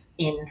whiteness,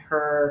 in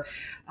her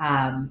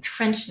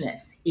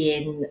Frenchness,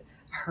 in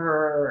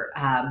her,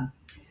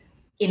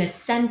 in a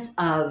sense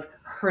of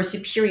her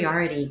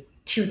superiority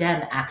to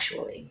them,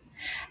 actually.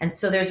 And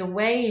so there's a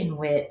way in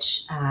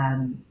which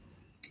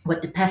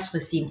what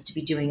Depestre seems to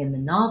be doing in the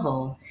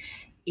novel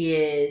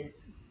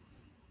is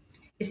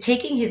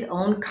taking his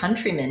own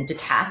countrymen to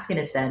task, in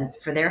a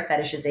sense, for their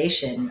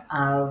fetishization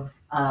of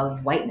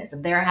whiteness,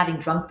 of their having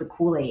drunk the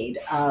Kool-Aid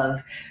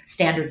of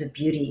standards of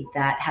beauty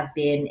that have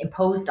been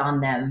imposed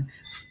on them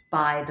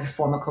by the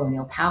former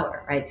colonial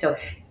power, right? So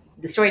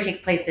the story takes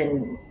place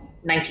in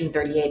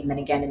 1938 and then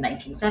again in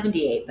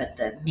 1978, but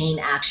the main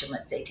action,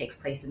 let's say, takes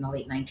place in the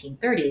late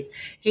 1930s.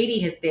 Haiti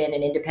has been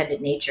an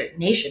independent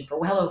nation for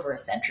well over a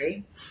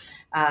century.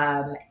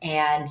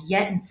 And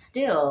yet and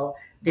still,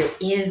 there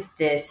is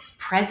this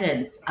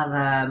presence of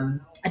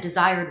a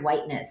desired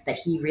whiteness that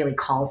he really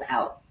calls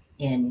out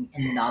in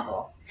the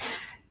novel.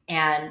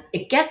 And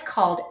it gets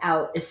called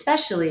out,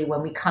 especially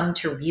when we come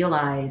to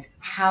realize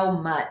how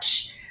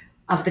much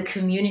of the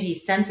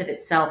community's sense of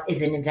itself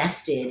is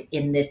invested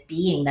in this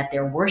being that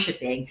they're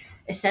worshiping,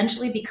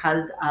 essentially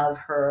because of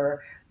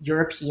her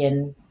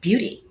European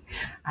beauty.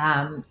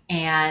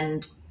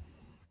 And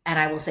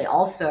I will say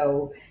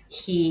also,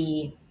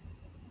 he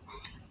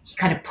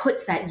kind of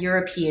puts that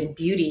European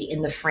beauty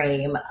in the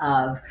frame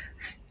of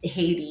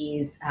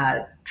Haiti's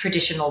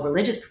traditional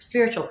religious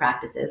spiritual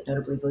practices,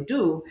 notably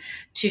Vodou,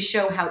 to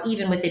show how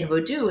even within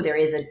Vodou there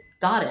is a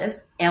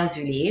goddess,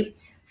 Erzulie,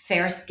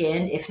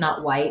 fair-skinned, if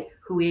not white,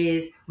 who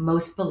is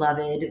most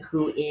beloved,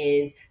 who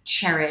is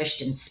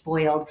cherished and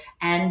spoiled.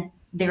 And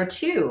there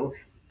too,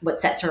 what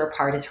sets her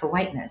apart is her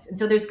whiteness. And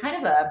so there's kind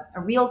of a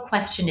real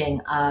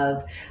questioning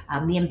of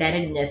the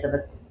embeddedness of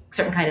a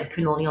certain kind of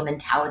colonial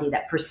mentality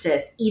that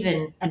persists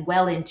even and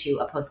well into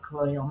a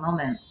post-colonial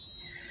moment.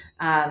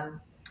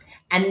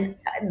 And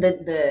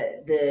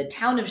the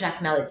town of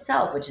Jacmel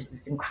itself, which is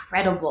this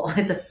incredible,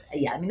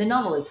 the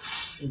novel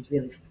is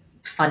really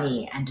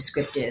funny and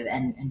descriptive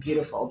and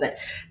beautiful, but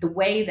the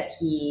way that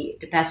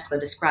de Pestre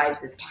describes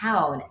this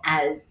town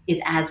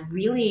is as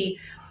really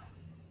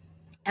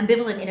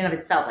ambivalent in and of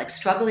itself, like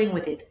struggling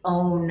with its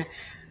own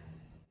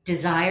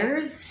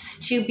desires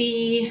to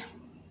be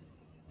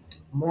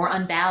more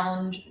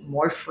unbound,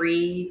 more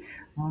free,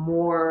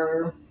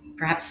 more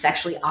perhaps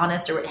sexually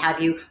honest or what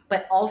have you,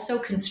 but also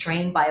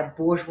constrained by a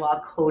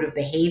bourgeois code of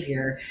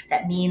behavior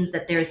that means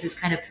that there's this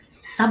kind of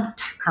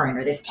subcurrent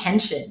or this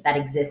tension that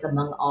exists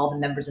among all the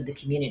members of the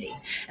community.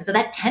 And so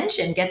that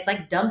tension gets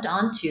like dumped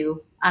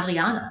onto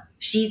Adriana.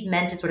 She's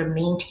meant to sort of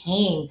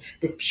maintain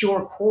this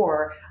pure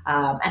core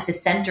at the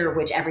center of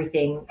which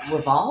everything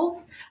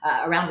revolves,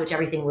 around which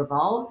everything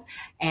revolves.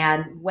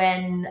 And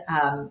when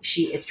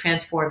she is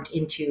transformed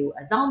into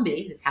a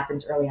zombie, this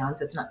happens early on,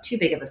 so it's not too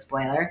big of a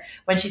spoiler.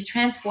 When she's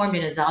transformed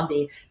into a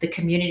zombie, the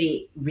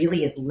community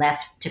really is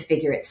left to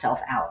figure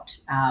itself out,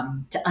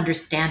 to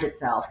understand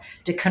itself,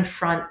 to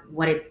confront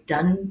what it's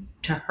done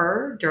to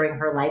her during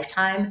her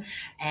lifetime,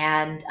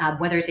 and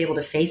whether it's able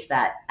to face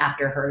that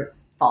after her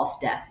false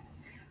death.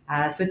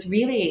 So it's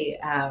really,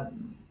 a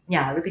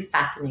really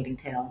fascinating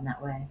tale in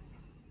that way.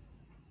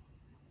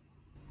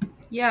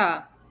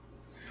 Yeah.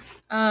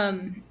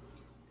 And,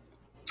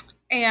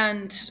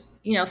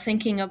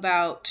 thinking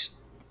about,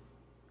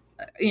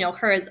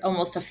 her as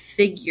almost a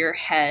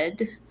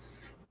figurehead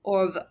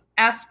of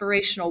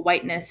aspirational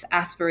whiteness,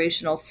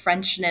 aspirational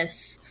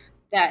Frenchness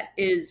that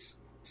is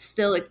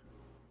still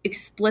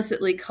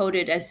explicitly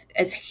coded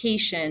as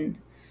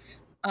Haitian,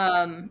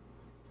 and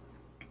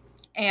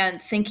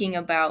thinking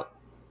about,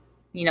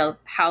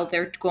 how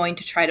they're going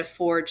to try to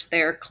forge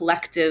their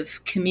collective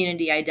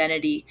community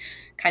identity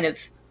kind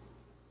of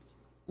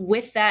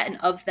with that and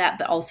of that,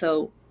 but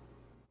also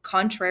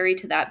contrary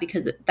to that,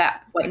 because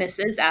that whiteness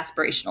is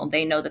aspirational.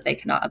 They know that they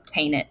cannot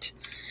obtain it.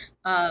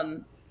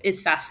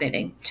 Is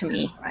fascinating to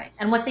me. Right.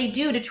 And what they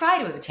do to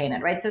try to obtain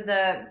it, right? So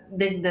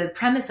the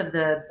premise of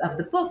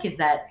the book is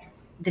that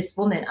this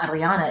woman,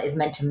 Adriana, is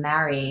meant to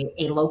marry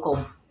a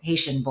local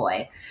Haitian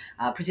boy,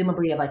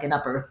 presumably of like an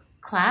upper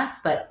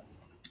class, but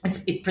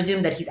it's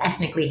presumed that he's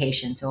ethnically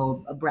Haitian,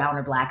 so a brown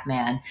or black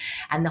man.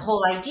 And the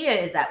whole idea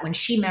is that when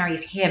she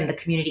marries him, the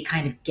community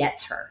kind of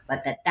gets her,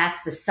 but that's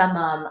the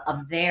summum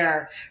of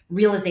their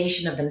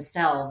realization of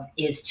themselves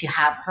is to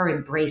have her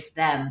embrace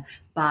them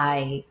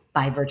by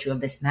virtue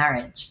of this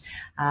marriage.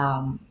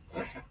 And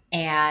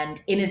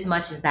in as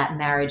much as that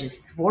marriage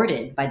is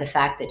thwarted by the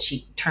fact that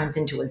she turns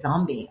into a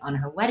zombie on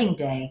her wedding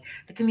day,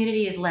 the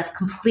community is left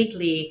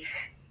completely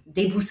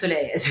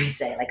déboussolé, as we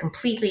say, like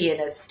completely in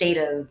a state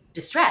of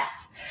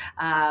distress,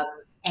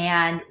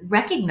 and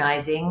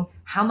recognizing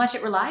how much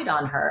it relied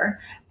on her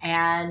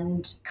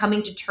and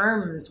coming to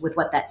terms with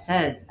what that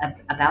says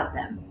about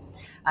them.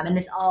 And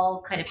this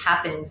all kind of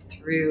happens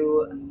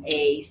through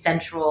a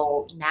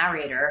central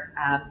narrator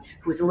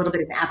who is a little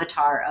bit an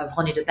avatar of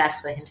René de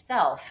Pestre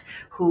himself,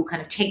 who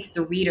kind of takes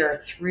the reader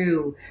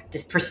through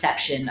this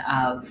perception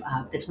of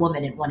this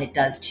woman and what it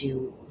does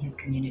to his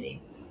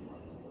community.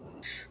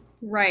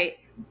 Right.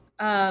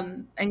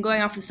 And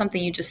going off of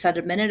something you just said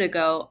a minute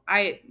ago,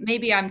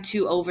 I'm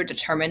too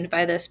overdetermined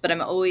by this, but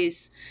I'm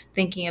always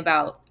thinking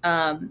about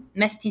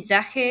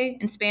mestizaje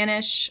in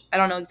Spanish. I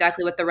don't know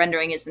exactly what the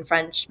rendering is in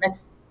French.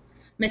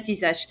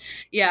 Mestizaje.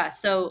 Yeah.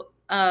 So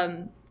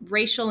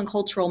racial and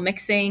cultural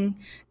mixing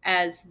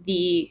as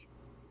the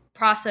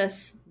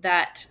process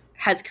that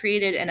has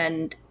created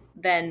and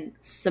then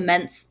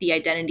cements the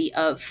identity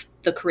of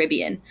the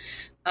Caribbean.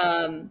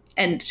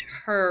 And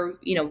her,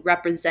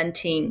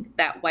 representing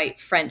that white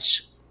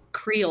French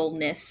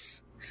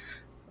Creole-ness,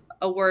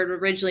 a word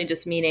originally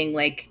just meaning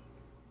like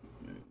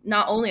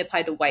not only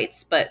applied to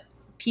whites, but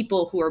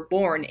people who are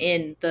born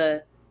in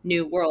the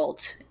New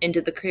World,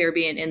 into the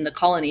Caribbean, in the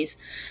colonies,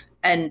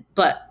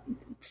 but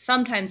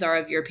sometimes are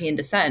of European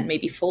descent,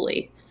 maybe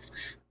fully.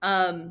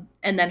 And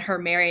then her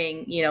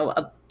marrying,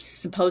 a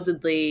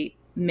supposedly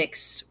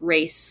mixed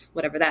race,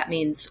 whatever that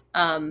means,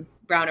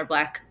 brown or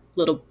black,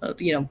 little,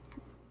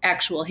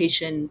 actual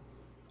Haitian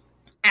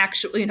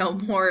actually,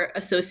 more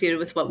associated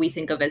with what we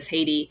think of as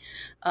Haiti,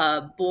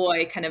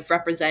 boy, kind of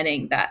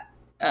representing that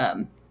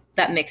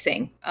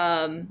mixing,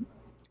 and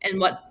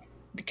what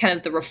kind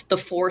of the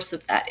force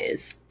of that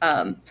is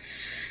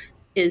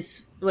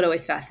what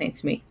always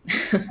fascinates me.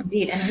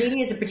 Indeed. And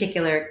Haiti is a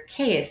particular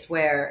case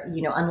where,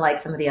 unlike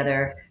some of the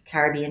other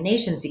Caribbean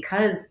nations,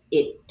 because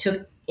it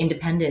took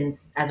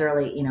independence as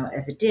early,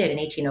 as it did in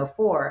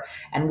 1804,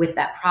 and with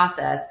that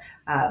process,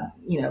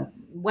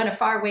 went a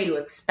far way to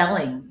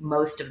expelling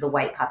most of the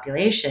white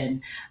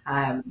population.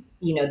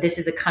 This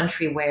is a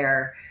country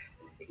where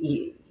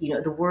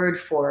the word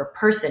for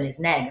person is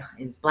nègre,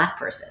 is black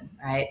person,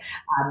 right?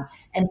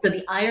 And so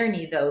the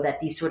irony, though, that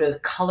these sort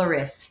of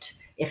colorist,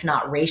 if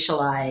not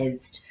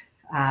racialized,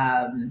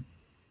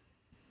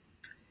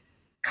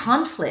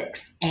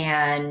 conflicts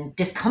and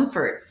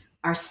discomforts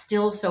are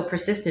still so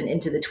persistent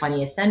into the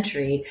 20th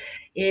century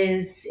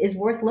is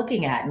worth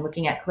looking at and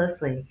looking at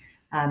closely.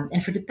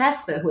 And for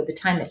Dupestre, who at the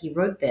time that he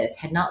wrote this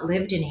had not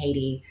lived in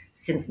Haiti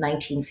since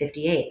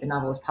 1958, the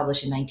novel was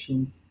published in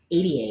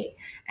 1988.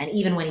 And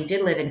even when he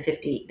did live in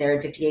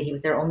 58, he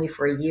was there only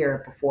for a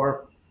year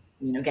before,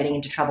 getting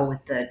into trouble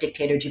with the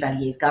dictator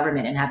Duvalier's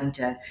government and having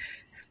to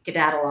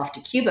skedaddle off to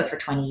Cuba for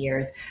 20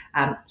 years.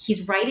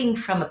 He's writing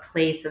from a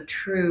place of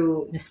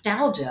true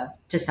nostalgia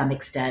to some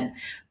extent,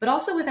 but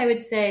also with, I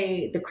would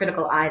say, the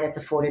critical eye that's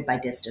afforded by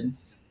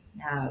distance.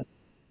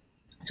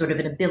 Sort of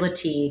an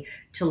ability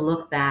to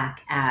look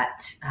back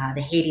at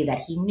the Haiti that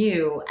he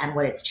knew and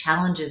what its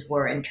challenges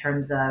were in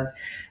terms of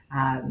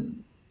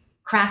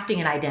crafting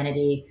an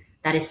identity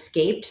that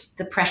escaped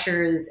the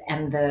pressures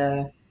and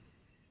the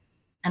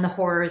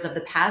horrors of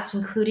the past,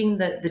 including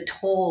the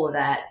toll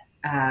that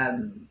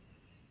the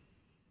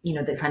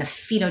kind of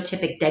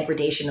phenotypic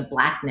degradation of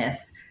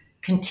Blackness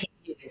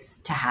continues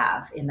to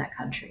have in that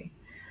country.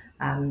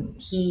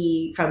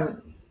 He,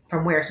 from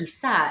where he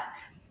sat,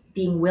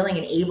 being willing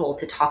and able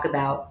to talk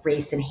about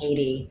race in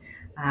Haiti,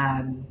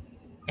 I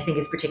think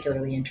is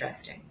particularly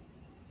interesting.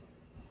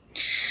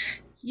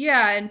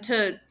 Yeah, and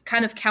to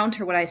kind of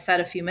counter what I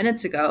said a few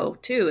minutes ago,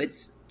 too,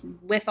 it's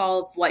with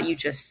all of what you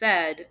just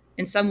said,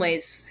 in some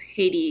ways,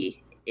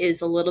 Haiti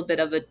is a little bit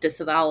of a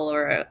disavowal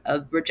or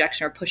a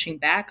rejection or pushing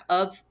back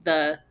of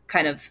the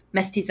kind of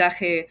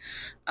mestizaje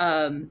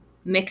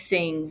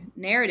mixing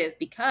narrative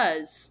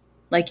because,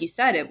 like you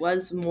said, it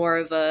was more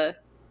of a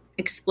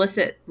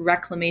explicit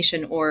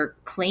reclamation or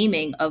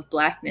claiming of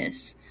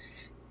Blackness.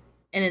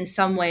 And in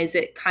some ways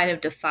it kind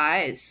of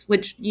defies,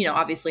 which,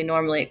 obviously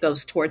normally it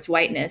goes towards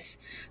whiteness,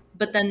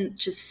 but then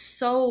just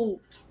so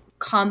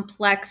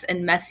complex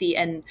and messy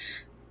and,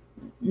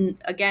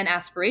 again,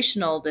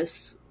 aspirational,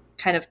 this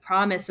kind of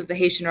promise of the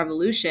Haitian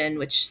Revolution,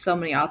 which so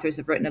many authors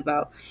have written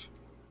about,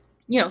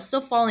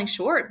 still falling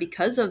short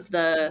because of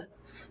the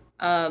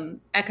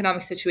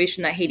economic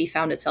situation that Haiti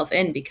found itself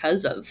in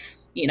because of,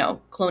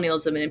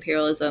 colonialism and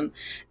imperialism.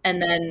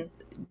 And then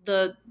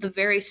the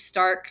very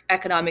stark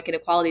economic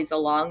inequalities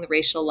along the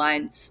racial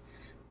lines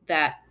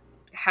that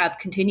have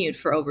continued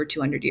for over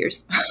 200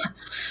 years.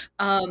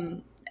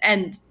 And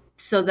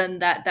so then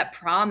that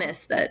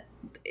promise that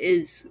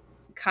is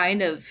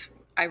kind of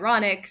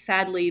ironic,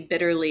 sadly,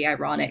 bitterly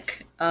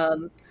ironic.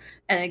 And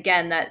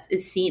again, that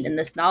is seen in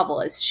this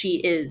novel as she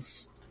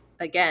is,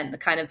 again, the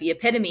kind of the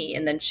epitome.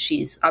 And then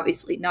she's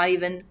obviously not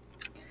even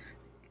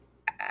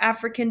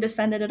African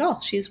descended at all.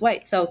 She's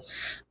white. So,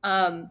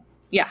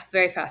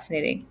 very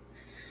fascinating.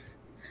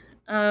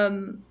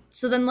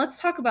 So then let's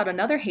talk about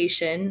another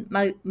Haitian,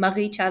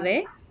 Marie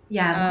Chauvet.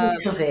 Yeah, Marie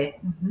Chauvet.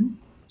 Mm-hmm.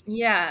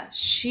 Yeah,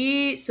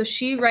 she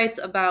writes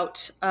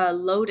about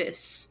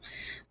Lotus.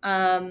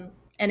 And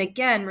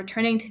again,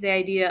 returning to the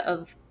idea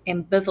of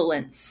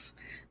ambivalence,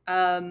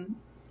 and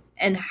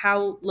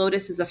how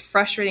Lotus is a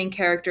frustrating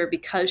character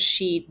because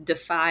she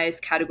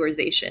defies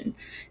categorization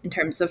in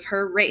terms of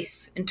her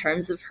race, in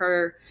terms of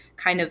her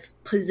kind of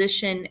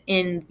position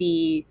in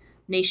the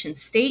nation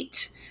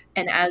state,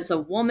 and as a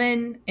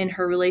woman in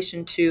her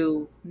relation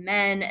to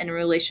men and in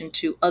relation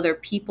to other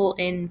people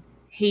in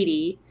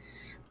Haiti.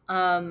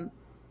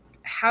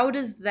 How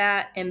does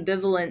that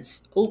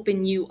ambivalence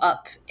open you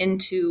up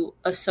into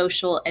a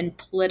social and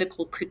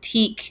political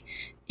critique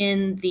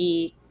in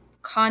the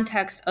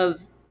context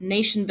of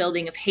nation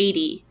building of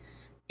Haiti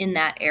in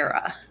that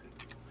era?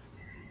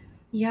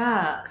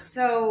 Yeah.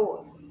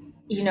 So,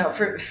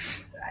 for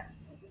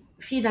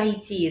Fille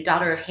d'Haïti,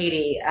 Daughter of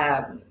Haiti,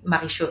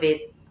 Marie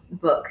Chauvet's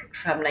book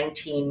from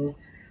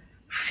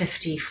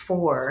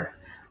 1954.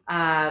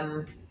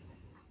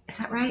 Is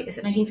that right? Is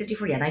it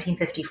 1954? Yeah,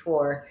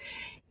 1954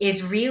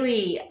 is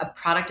really a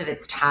product of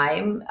its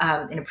time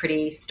in a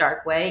pretty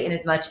stark way, in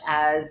as much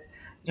as,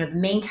 her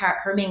main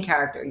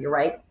character, you're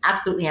right,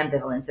 absolutely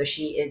ambivalent. So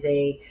she is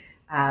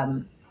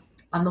on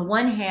the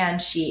one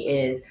hand, she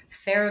is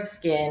fair of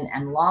skin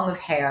and long of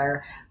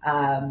hair,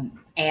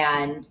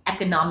 and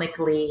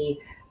economically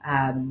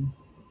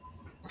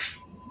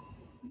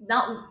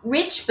not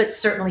rich, but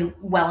certainly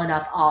well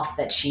enough off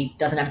that she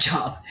doesn't have a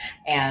job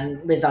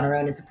and lives on her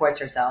own and supports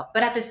herself.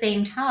 But at the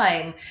same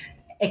time,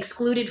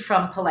 excluded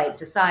from polite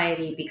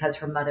society because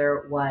her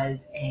mother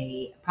was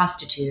a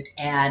prostitute,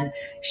 and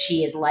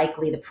she is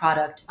likely the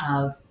product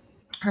of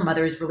her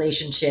mother's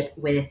relationship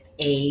with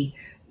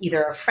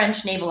either a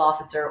French naval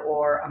officer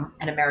or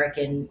an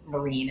American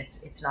Marine.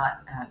 It's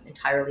not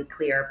entirely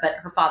clear, but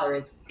her father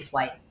is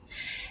white.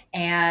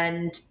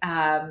 And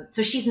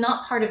so she's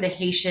not part of the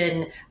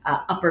Haitian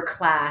upper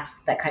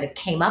class that kind of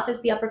came up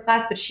as the upper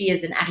class, but she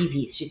is an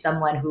arriviste. She's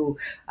someone who,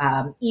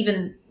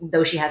 even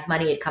though she has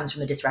money, it comes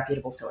from a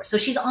disreputable source. So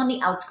she's on the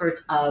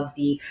outskirts of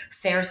the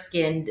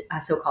fair-skinned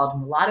so-called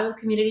mulatto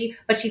community,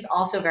 but she's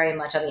also very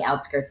much on the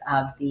outskirts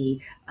of the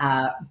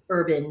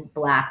urban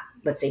Black,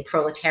 let's say,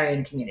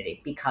 proletarian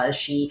community, because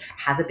she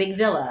has a big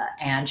villa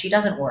and she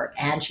doesn't work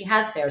and she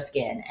has fair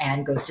skin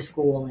and goes to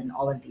school and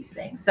all of these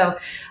things. So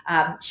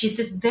she's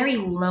this very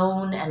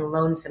lone and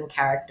lonesome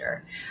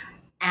character.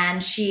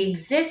 And she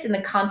exists in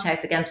the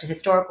context against a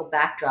historical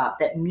backdrop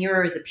that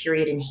mirrors a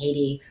period in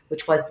Haiti,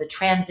 which was the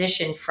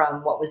transition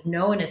from what was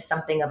known as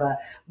something of a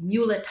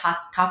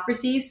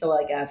mulatocracy, so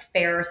like a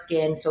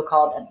fair-skinned,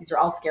 so-called, these are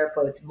all scare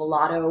quotes,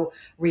 mulatto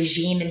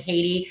regime in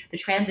Haiti, the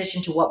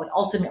transition to what would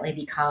ultimately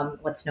become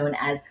what's known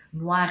as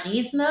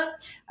noirisme,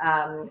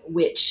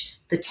 which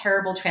the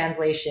terrible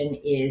translation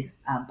is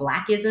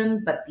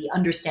Blackism, but the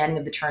understanding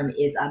of the term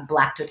is a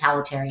Black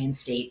totalitarian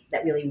state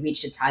that really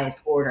reached its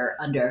highest order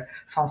under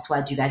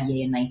François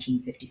Duvalier in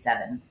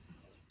 1957.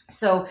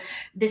 So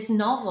this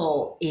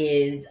novel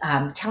is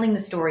telling the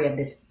story of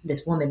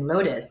this woman,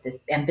 Lotus,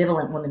 this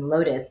ambivalent woman,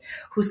 Lotus,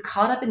 who's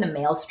caught up in the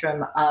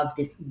maelstrom of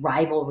this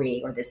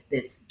rivalry or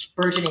this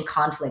burgeoning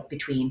conflict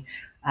between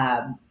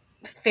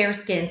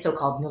fair-skinned,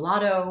 so-called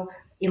mulatto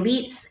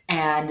elites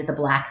and the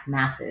Black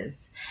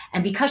masses.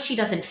 And because she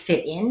doesn't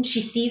fit in,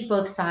 she sees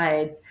both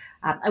sides,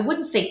 I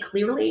wouldn't say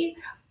clearly,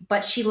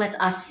 but she lets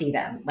us see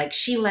them. Like,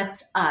 she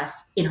lets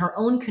us, in her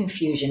own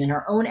confusion, in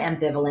her own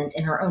ambivalence,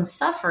 in her own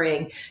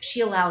suffering,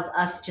 she allows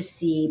us to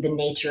see the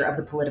nature of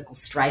the political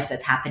strife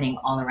that's happening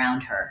all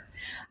around her.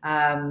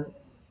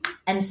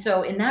 And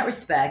so in that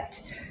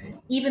respect,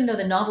 even though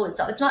the novel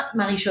itself, it's not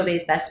Marie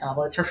Chauvet's best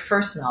novel, it's her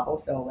first novel,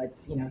 so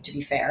let's, to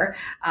be fair,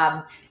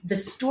 the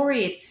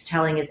story it's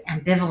telling is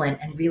ambivalent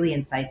and really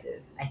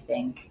incisive, I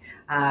think.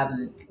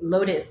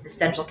 Lotus, the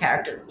central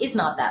character, is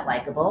not that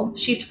likable.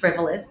 She's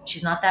frivolous.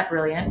 She's not that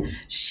brilliant.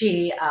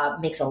 She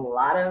makes a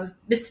lot of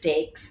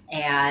mistakes,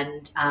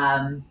 and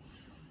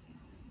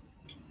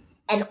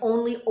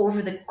only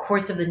over the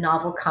course of the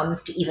novel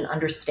comes to even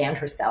understand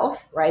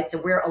herself, right?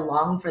 So we're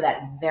along for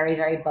that very,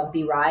 very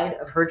bumpy ride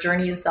of her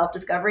journey of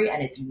self-discovery,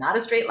 and it's not a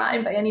straight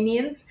line by any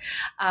means.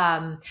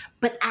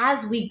 But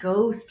as we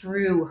go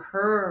through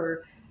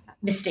her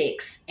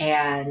mistakes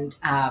and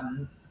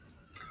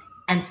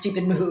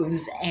stupid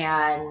moves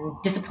and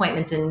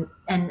disappointments and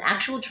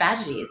actual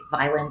tragedies,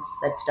 violence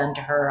that's done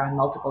to her on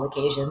multiple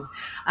occasions,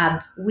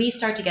 we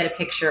start to get a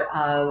picture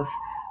of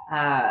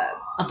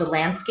the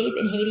landscape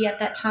in Haiti at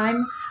that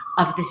time,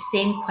 of the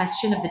same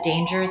question of the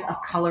dangers of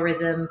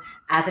colorism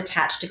as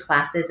attached to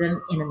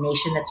classism in a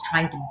nation that's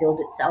trying to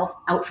build itself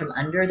out from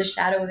under the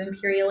shadow of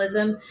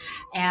imperialism.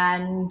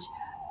 And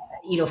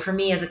for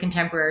me as a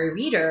contemporary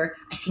reader,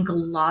 I think a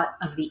lot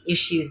of the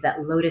issues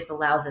that Lotus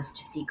allows us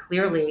to see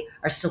clearly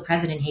are still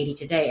present in Haiti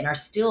today and are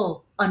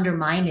still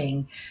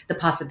undermining the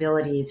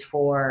possibilities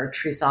for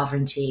true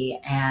sovereignty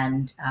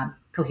and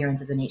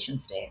coherence as a nation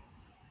state.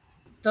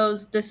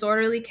 Those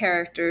disorderly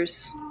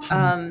characters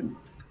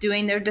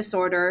doing their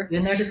disorder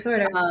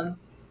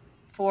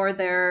for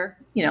their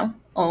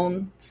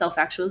own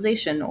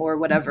self-actualization or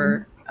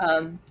whatever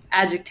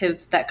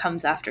adjective that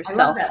comes after self.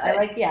 Love that. I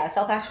like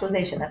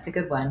self-actualization. That's a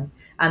good one.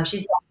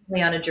 She's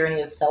definitely on a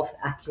journey of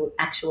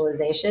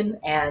self-actualization,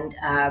 and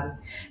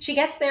she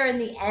gets there in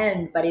the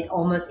end, but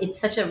it's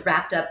such a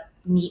wrapped up,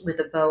 neat with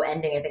a bow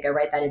ending. I think I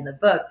write that in the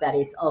book, that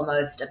it's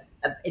almost a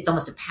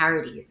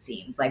parody. It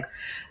seems like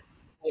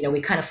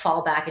we kind of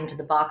fall back into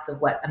the box of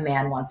what a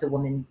man wants a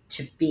woman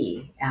to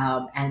be.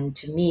 And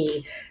to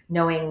me,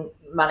 knowing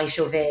Marie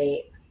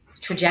Chauvet's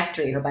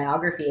trajectory, her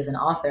biography as an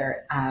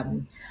author,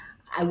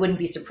 I wouldn't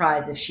be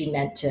surprised if she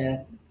meant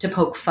to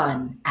poke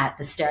fun at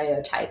the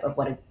stereotype of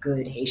what a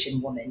good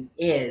Haitian woman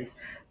is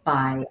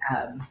by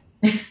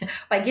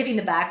giving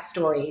the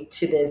backstory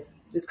to this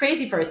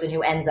crazy person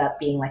who ends up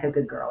being like a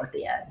good girl at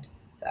the end.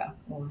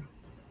 So,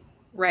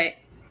 right.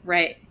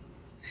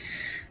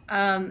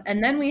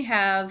 And then we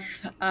have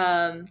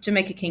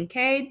Jamaica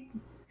Kincaid,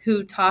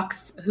 who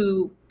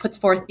puts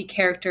forth the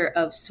character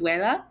of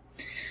Suela.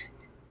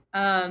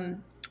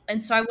 And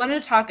so I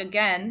wanted to talk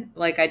again,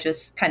 like I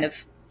just kind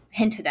of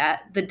hinted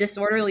at, the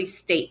disorderly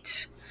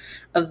state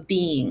of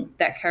being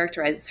that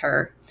characterizes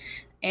her.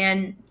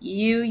 And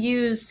you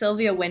use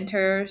Sylvia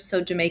Wynter, so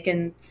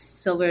Jamaican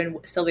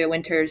Sylvia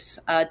Wynter's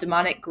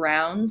demonic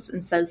grounds,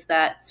 and says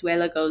that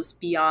Suela goes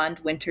beyond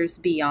Wynter's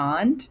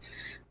beyond.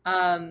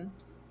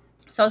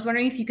 So I was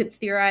wondering if you could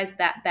theorize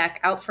that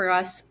back out for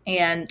us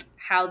and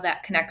how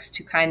that connects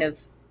to kind of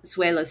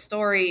Suela's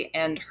story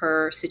and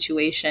her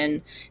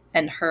situation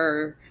and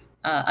her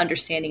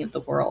understanding of the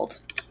world.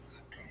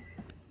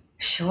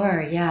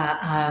 Sure,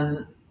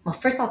 yeah. Well,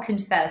 first I'll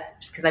confess,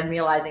 because I'm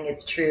realizing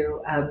it's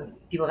true.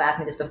 People have asked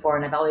me this before,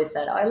 and I've always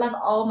said, oh, I love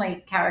all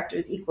my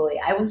characters equally.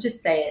 I will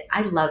just say it.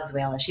 I love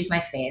Zuela. She's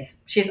my fave.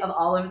 She's of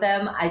all of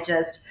them.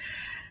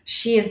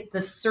 She is the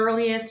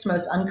surliest,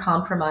 most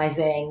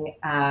uncompromising,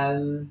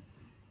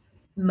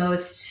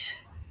 most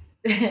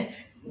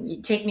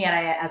take me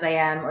as I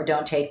am or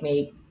don't take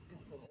me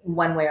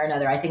one way or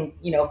another. I think,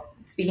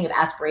 speaking of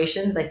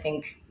aspirations, I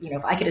think,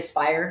 if I could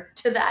aspire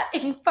to that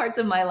in parts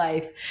of my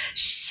life,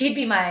 she's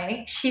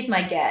my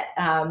get.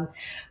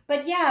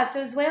 But yeah,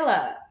 so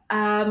Zuela,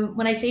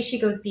 when I say she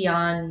goes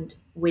beyond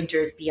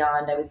Winter's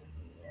Beyond, I was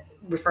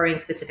referring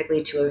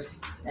specifically to a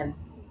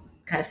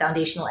kind of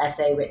foundational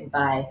essay written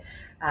by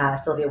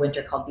Sylvia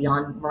Wynter called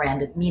Beyond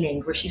Miranda's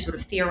Meaning, where she sort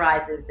of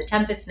theorizes the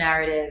Tempest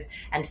narrative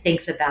and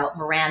thinks about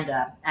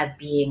Miranda as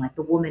being like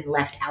the woman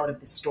left out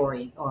of the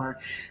story, or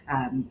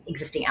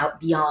existing out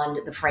beyond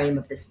the frame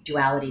of this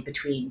duality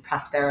between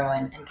Prospero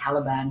and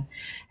Caliban.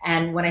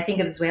 And when I think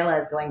of Zuela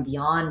as going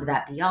beyond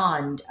that,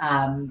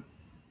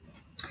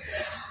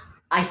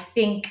 I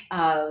think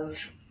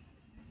of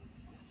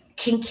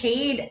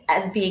Kincaid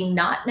as being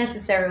not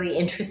necessarily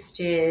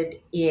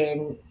interested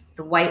in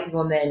the white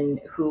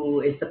woman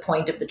who is the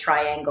point of the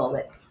triangle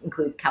that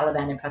includes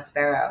Caliban and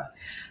Prospero,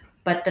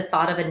 but the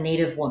thought of a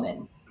native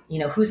woman.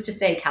 Who's to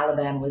say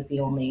Caliban was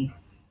the only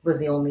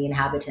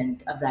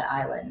inhabitant of that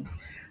island?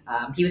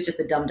 He was just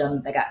the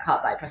dum-dum that got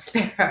caught by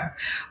Prospero.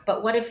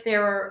 But what if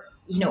there were,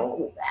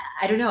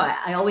 I don't know.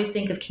 I always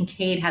think of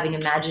Kincaid having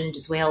imagined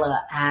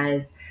Zuela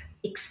as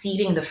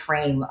exceeding the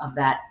frame of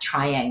that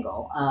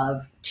triangle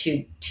of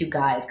two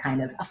guys,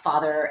 kind of a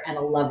father and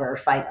a lover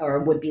fight, or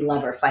a would-be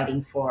lover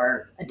fighting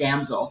for a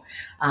damsel,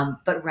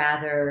 but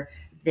rather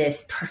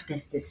this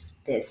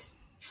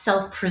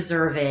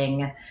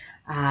self-preserving,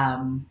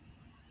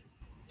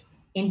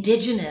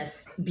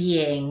 indigenous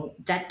being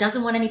that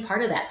doesn't want any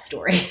part of that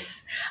story,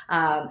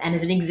 and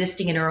is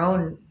existing in her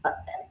own,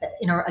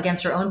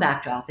 against her own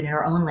backdrop and in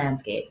her own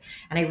landscape.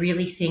 And I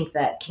really think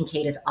that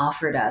Kincaid has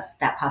offered us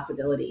that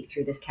possibility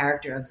through this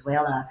character of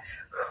Zuela,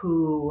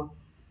 who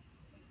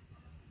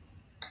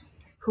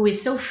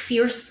is so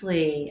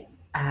fiercely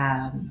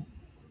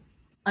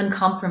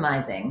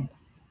uncompromising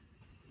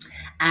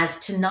as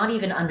to not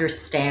even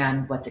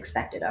understand what's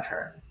expected of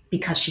her,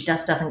 because she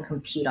just doesn't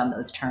compete on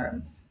those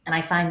terms. And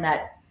I find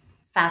that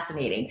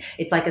fascinating.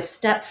 It's like a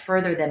step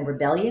further than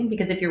rebellion,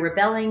 because if you're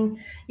rebelling,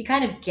 you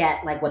kind of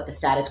get like what the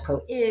status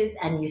quo is,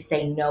 and you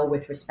say no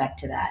with respect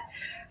to that.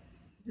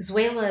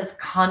 Zuela's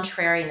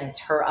contrariness,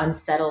 her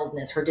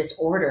unsettledness, her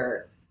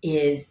disorder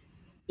is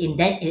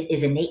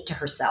innate to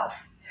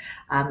herself.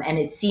 And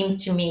it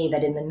seems to me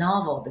that in the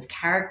novel, this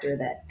character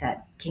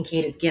that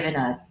Kincaid has given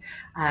us,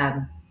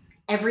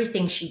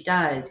 everything she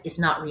does is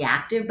not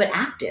reactive, but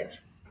active,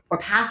 or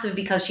passive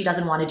because she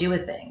doesn't want to do a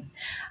thing.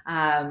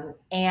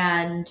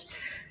 And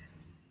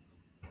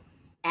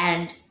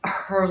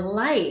her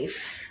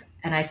life,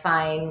 and I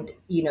find,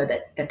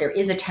 that there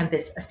is a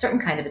certain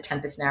kind of a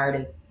Tempest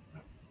narrative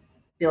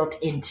built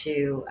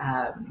into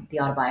the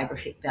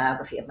biography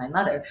of my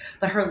mother.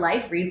 But her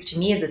life reads to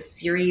me as a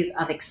series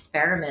of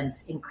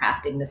experiments in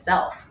crafting the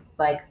self.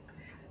 Like,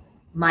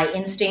 my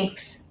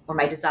instincts or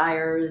my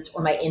desires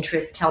or my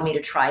interests tell me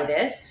to try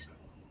this.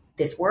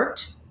 This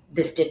worked.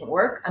 This didn't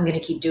work. I'm going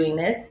to keep doing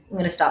this. I'm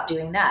going to stop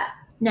doing that.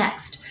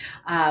 Next.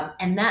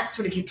 And that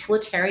sort of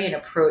utilitarian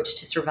approach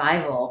to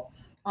survival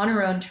on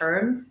her own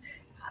terms,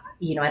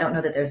 I don't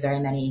know that there's very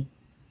many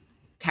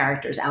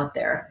characters out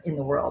there in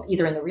the world,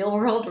 either in the real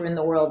world or in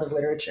the world of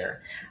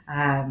literature.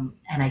 And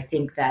I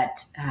think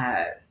that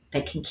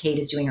Kincaid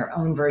is doing her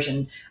own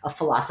version of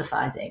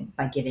philosophizing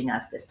by giving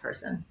us this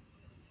person.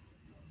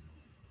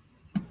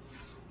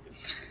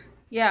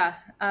 Yeah.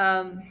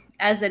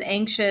 As an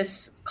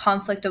anxious,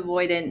 conflict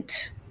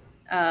avoidant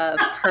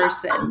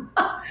person,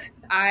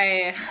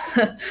 I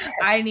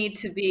need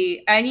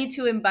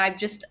to imbibe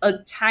just a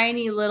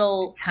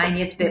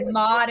tiniest bit,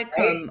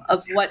 modicum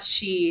of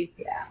what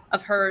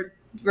of her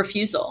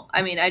refusal.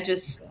 I mean,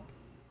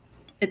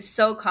 it's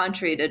so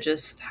contrary to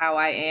just how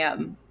I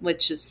am,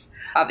 which is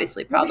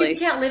obviously probably. You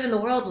can't live in the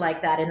world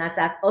like that. And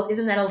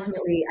isn't that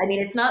ultimately, I mean,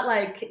 it's not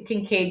like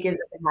Kincaid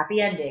gives us a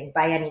happy ending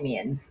by any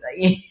means,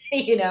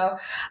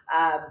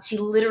 she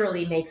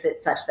literally makes it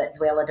such that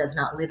Zuela does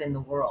not live in the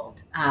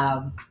world.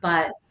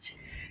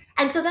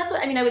 And so that's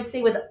what, I would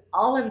say with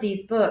all of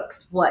these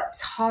books,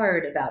 what's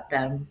hard about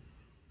them,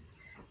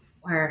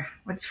 or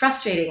what's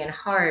frustrating and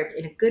hard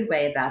in a good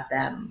way about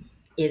them,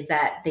 is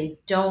that they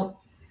don't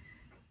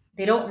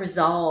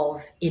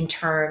resolve in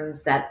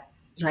terms that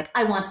you're like,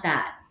 I want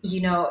that.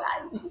 You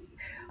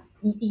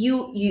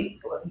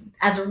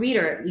as a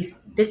reader, at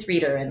least this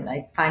reader, and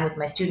I find with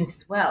my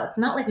students as well, it's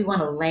not like we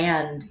want to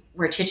land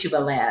where Tituba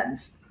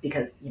lands,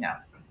 because,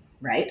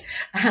 right?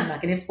 I'm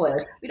not going to give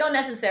spoilers. We don't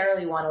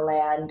necessarily want to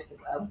land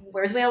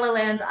where Zuela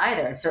lands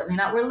either. It's certainly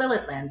not where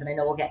Lilith lands, and I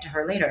know we'll get to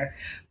her later.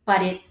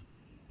 But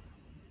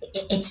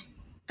it's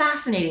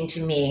fascinating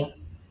to me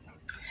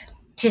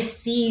to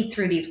see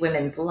through these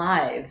women's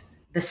lives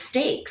the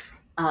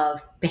stakes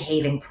of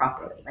behaving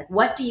properly. Like,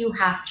 what do you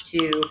have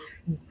to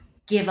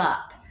give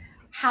up.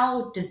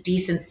 How does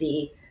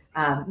decency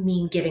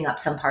mean giving up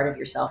some part of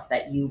yourself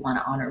that you want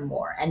to honor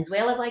more? And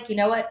Zuela's like, you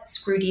know what?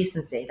 Screw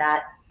decency.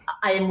 That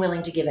I am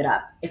willing to give it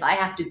up. If I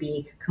have to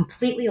be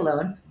completely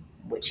alone,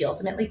 which he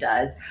ultimately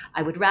does,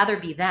 I would rather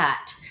be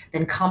that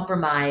than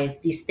compromise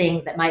these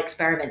things that my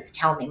experiments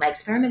tell me. My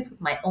experiments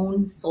with my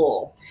own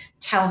soul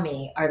tell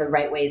me are the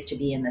right ways to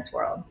be in this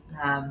world.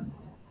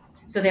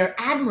 So they're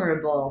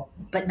admirable,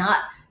 but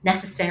not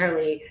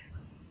necessarily,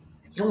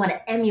 you don't want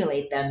to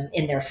emulate them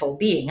in their full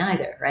being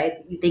either, right?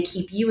 They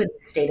keep you in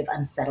a state of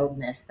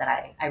unsettledness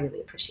that I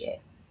really appreciate.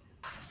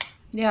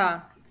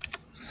 Yeah.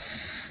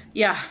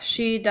 Yeah,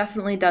 she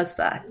definitely does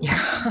that. Yeah.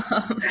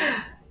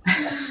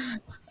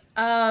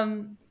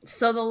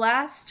 So the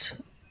last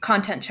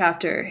content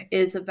chapter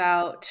is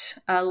about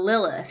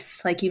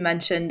Lilith, like you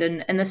mentioned,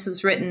 and this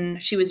was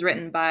she was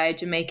written by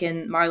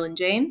Jamaican Marlon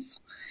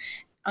James.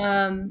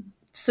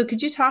 So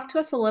could you talk to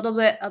us a little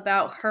bit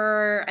about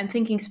her? I'm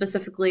thinking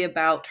specifically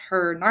about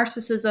her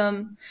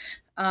narcissism,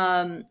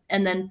 and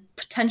then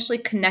potentially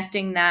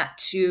connecting that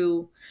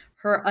to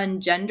her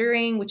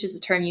ungendering, which is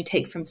a term you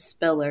take from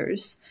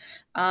Spillers,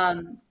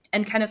 and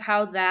kind of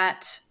how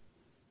that,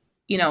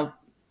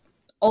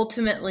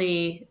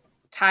 ultimately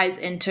ties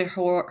into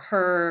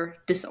her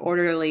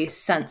disorderly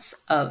sense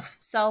of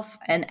self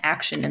and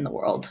action in the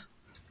world.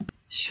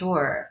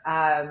 Sure.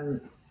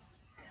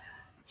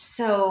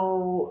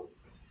 So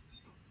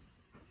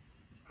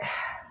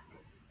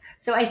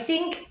I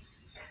think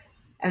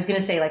I was going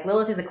to say, like,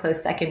 Lilith is a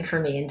close second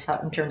for me in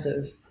terms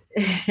of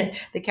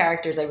the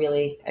characters I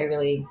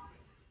really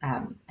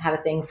have a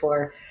thing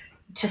for,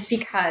 just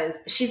because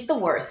she's the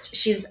worst.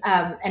 She's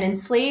an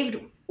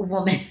enslaved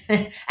woman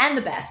and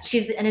the best.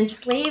 She's an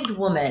enslaved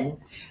woman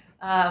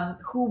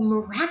who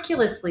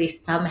miraculously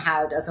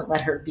somehow doesn't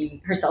let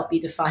herself be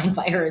defined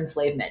by her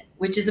enslavement,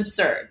 which is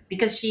absurd,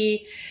 because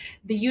the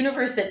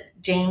universe that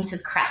James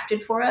has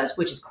crafted for us,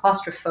 which is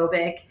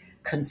claustrophobic,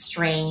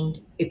 constrained,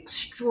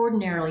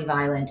 extraordinarily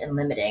violent and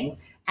limiting,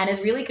 and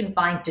is really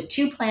confined to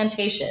 2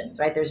 plantations,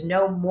 right? There's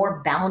no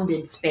more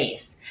bounded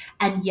space.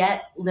 And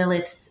yet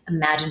Lilith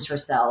imagines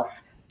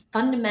herself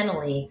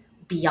fundamentally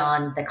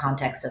beyond the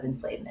context of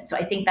enslavement. So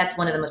I think that's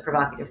one of the most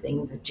provocative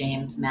things that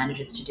James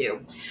manages to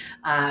do,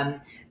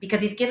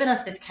 because he's given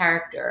us this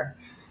character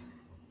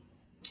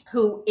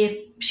who, if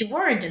she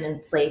weren't an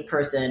enslaved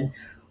person,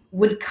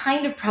 would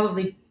kind of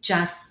probably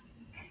just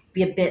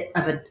be a bit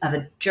of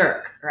a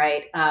jerk,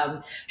 right?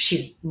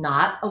 She's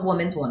not a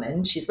woman's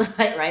woman. She's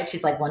like, right?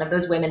 She's like one of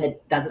those women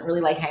that doesn't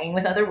really like hanging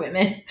with other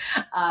women.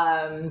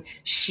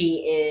 She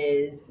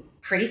is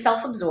pretty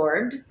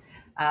self-absorbed.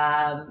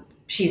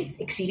 She's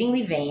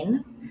exceedingly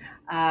vain.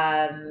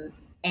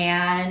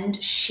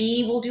 And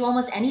she will do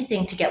almost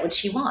anything to get what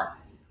she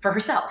wants for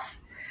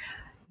herself.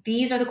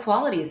 These are the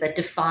qualities that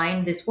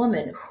define this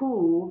woman,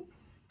 who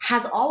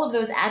has all of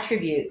those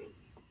attributes,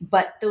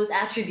 but those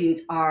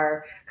attributes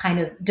are kind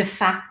of de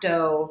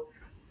facto,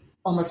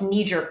 almost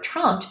knee-jerk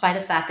trumped by the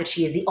fact that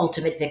she is the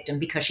ultimate victim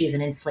because she is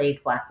an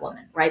enslaved Black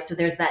woman, right? So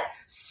there's that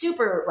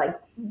super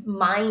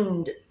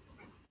mind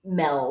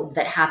meld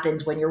that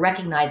happens when you're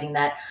recognizing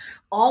that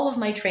all of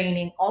my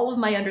training, all of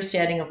my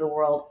understanding of the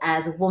world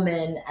as a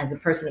woman, as a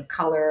person of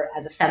color,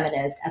 as a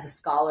feminist, as a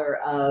scholar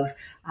of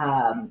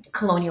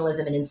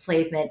colonialism and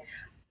enslavement,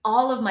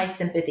 all of my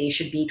sympathy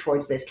should be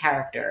towards this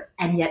character.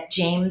 And yet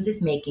James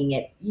is making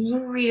it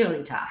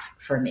really tough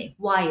for me.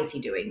 Why is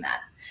he doing that?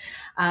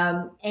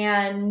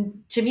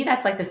 And to me,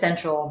 that's like the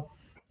central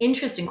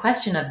interesting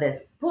question of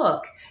this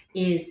book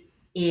is,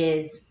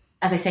 as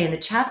I say in the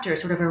chapter,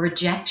 sort of a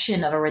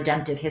rejection of a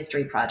redemptive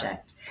history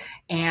project.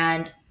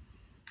 And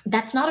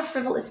that's not a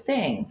frivolous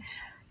thing.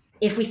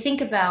 If we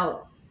think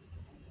about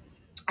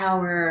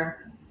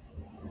our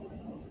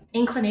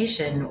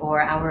inclination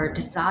or our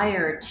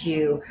desire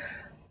to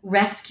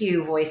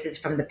rescue voices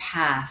from the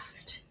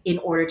past in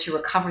order to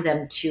recover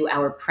them to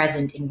our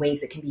present in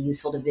ways that can be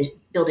useful to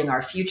building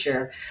our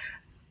future,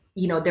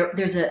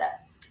 there's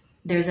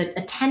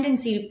a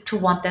tendency to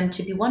want them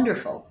to be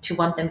wonderful, to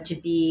want them to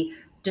be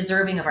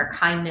deserving of our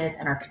kindness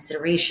and our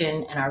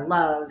consideration and our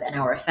love and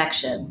our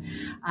affection.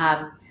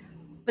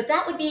 But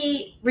that would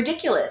be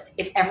ridiculous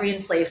if every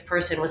enslaved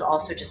person was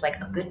also just like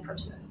a good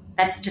person.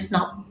 That's just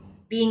not,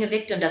 being a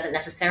victim doesn't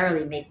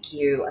necessarily make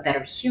you a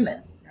better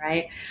human,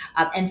 right?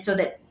 And so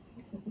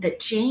that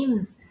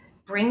James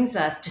brings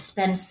us to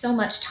spend so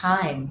much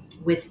time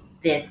with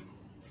this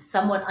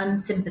somewhat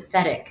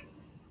unsympathetic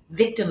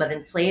victim of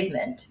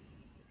enslavement,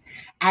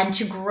 and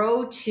to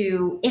grow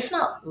to, if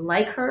not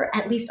like her,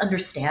 at least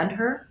understand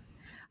her.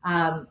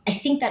 I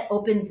think that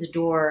opens the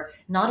door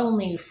not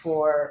only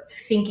for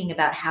thinking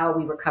about how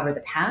we recover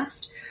the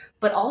past,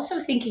 but also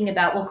thinking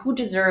about, well, who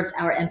deserves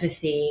our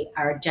empathy,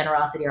 our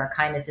generosity, our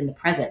kindness in the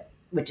present,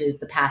 which is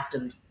the past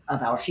of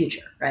our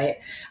future, right?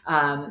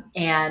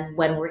 And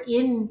when we're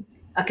in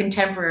a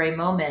contemporary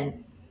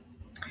moment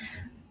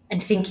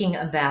and thinking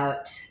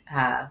about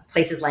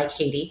places like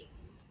Haiti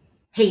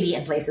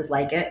and places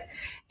like it,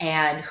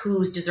 and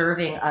who's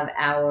deserving of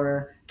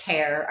our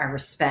care, our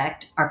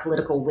respect, our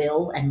political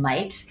will and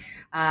might,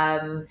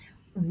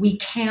 we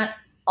can't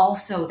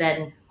also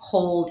then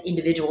hold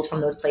individuals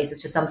from those places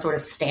to some sort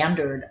of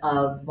standard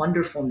of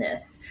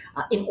wonderfulness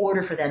in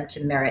order for them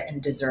to merit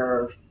and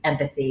deserve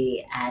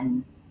empathy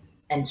and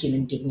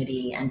human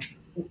dignity and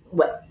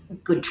what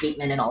good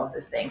treatment and all of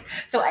those things.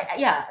 So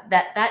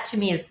that to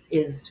me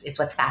is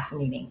what's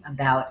fascinating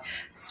about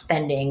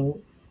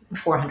spending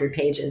 400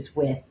 pages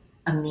with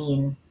a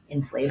mean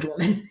enslaved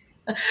woman.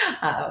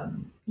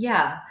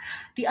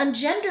 The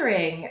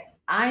ungendering,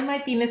 I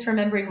might be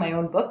misremembering my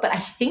own book, but I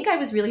think I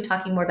was really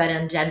talking more about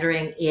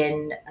ungendering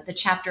in the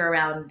chapter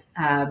around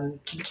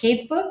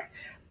Kincaid's book.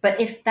 But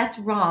if that's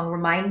wrong,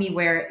 remind me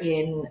where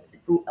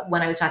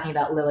when I was talking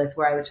about Lilith,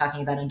 where I was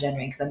talking about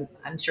ungendering, because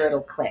I'm sure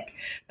it'll click.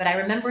 But I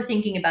remember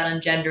thinking about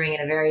ungendering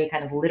in a very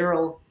kind of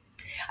literal.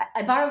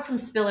 I borrowed from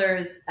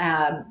Spillers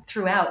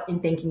throughout in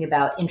thinking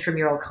about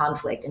intramural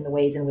conflict and the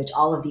ways in which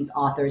all of these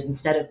authors,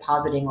 instead of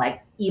positing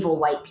like evil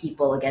white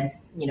people against,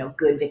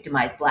 good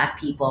victimized Black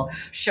people,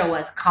 show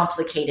us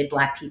complicated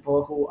Black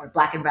people who are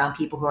Black and brown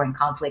people who are in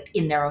conflict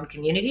in their own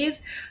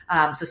communities.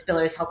 So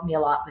Spillers helped me a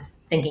lot with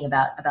thinking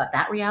about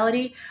that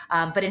reality.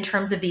 But in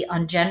terms of the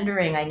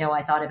ungendering, I know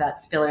I thought about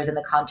Spillers in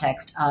the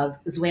context of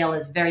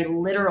Zuela's very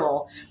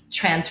literal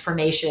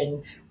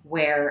transformation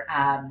where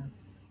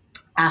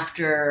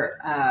after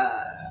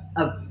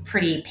a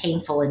pretty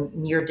painful and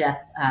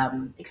near-death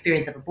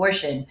experience of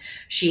abortion,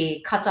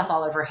 she cuts off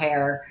all of her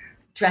hair,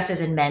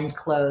 dresses in men's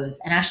clothes,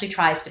 and actually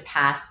tries to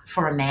pass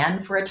for a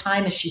man for a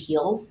time as she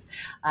heals.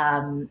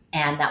 And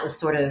that was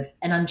sort of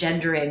an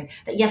ungendering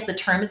that, yes, the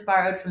term is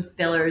borrowed from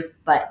Spillers,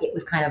 but it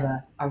was kind of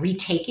a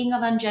retaking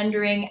of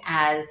ungendering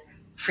as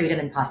freedom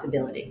and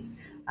possibility,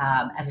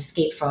 as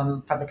escape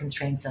from the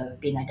constraints of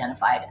being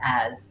identified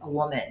as a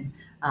woman.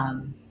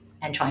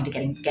 And trying to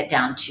get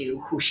down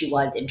to who she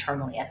was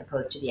internally as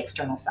opposed to the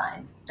external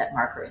signs that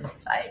mark her in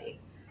society.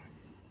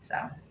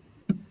 So.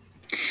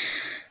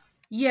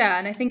 Yeah,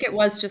 and I think it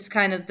was just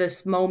kind of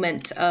this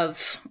moment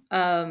of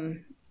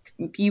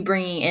you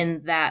bringing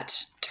in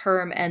that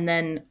term and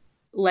then,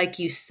 like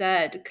you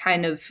said,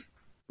 kind of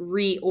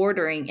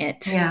reordering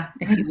it,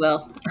 if you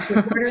will.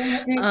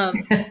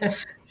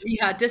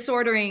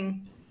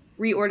 Disordering,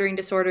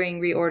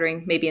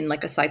 reordering, maybe in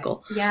like a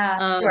cycle.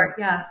 Sure,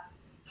 yeah.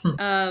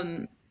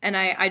 And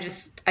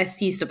I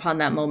seized upon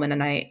that moment,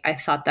 and I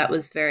thought that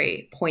was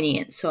very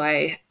poignant. So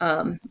I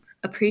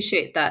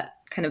appreciate that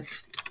kind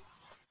of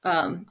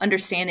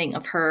understanding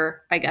of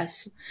her, I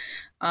guess,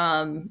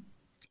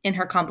 in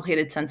her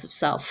complicated sense of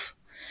self.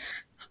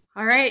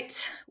 All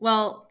right.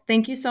 Well,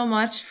 thank you so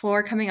much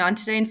for coming on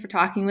today and for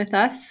talking with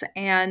us.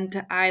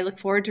 And I look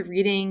forward to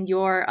reading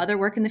your other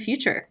work in the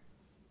future.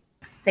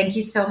 Thank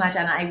you so much,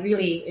 Anna. I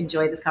really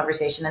enjoyed this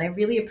conversation, and I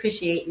really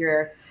appreciate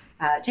your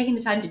taking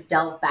the time to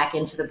delve back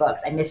into the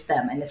books. I miss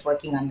them. I miss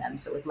working on them.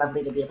 So it was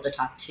lovely to be able to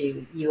talk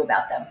to you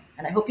about them.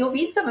 And I hope you'll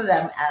read some of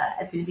them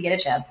as soon as you get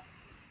a chance.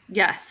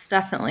 Yes,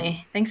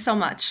 definitely. Thanks so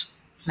much.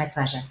 My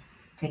pleasure.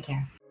 Take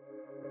care.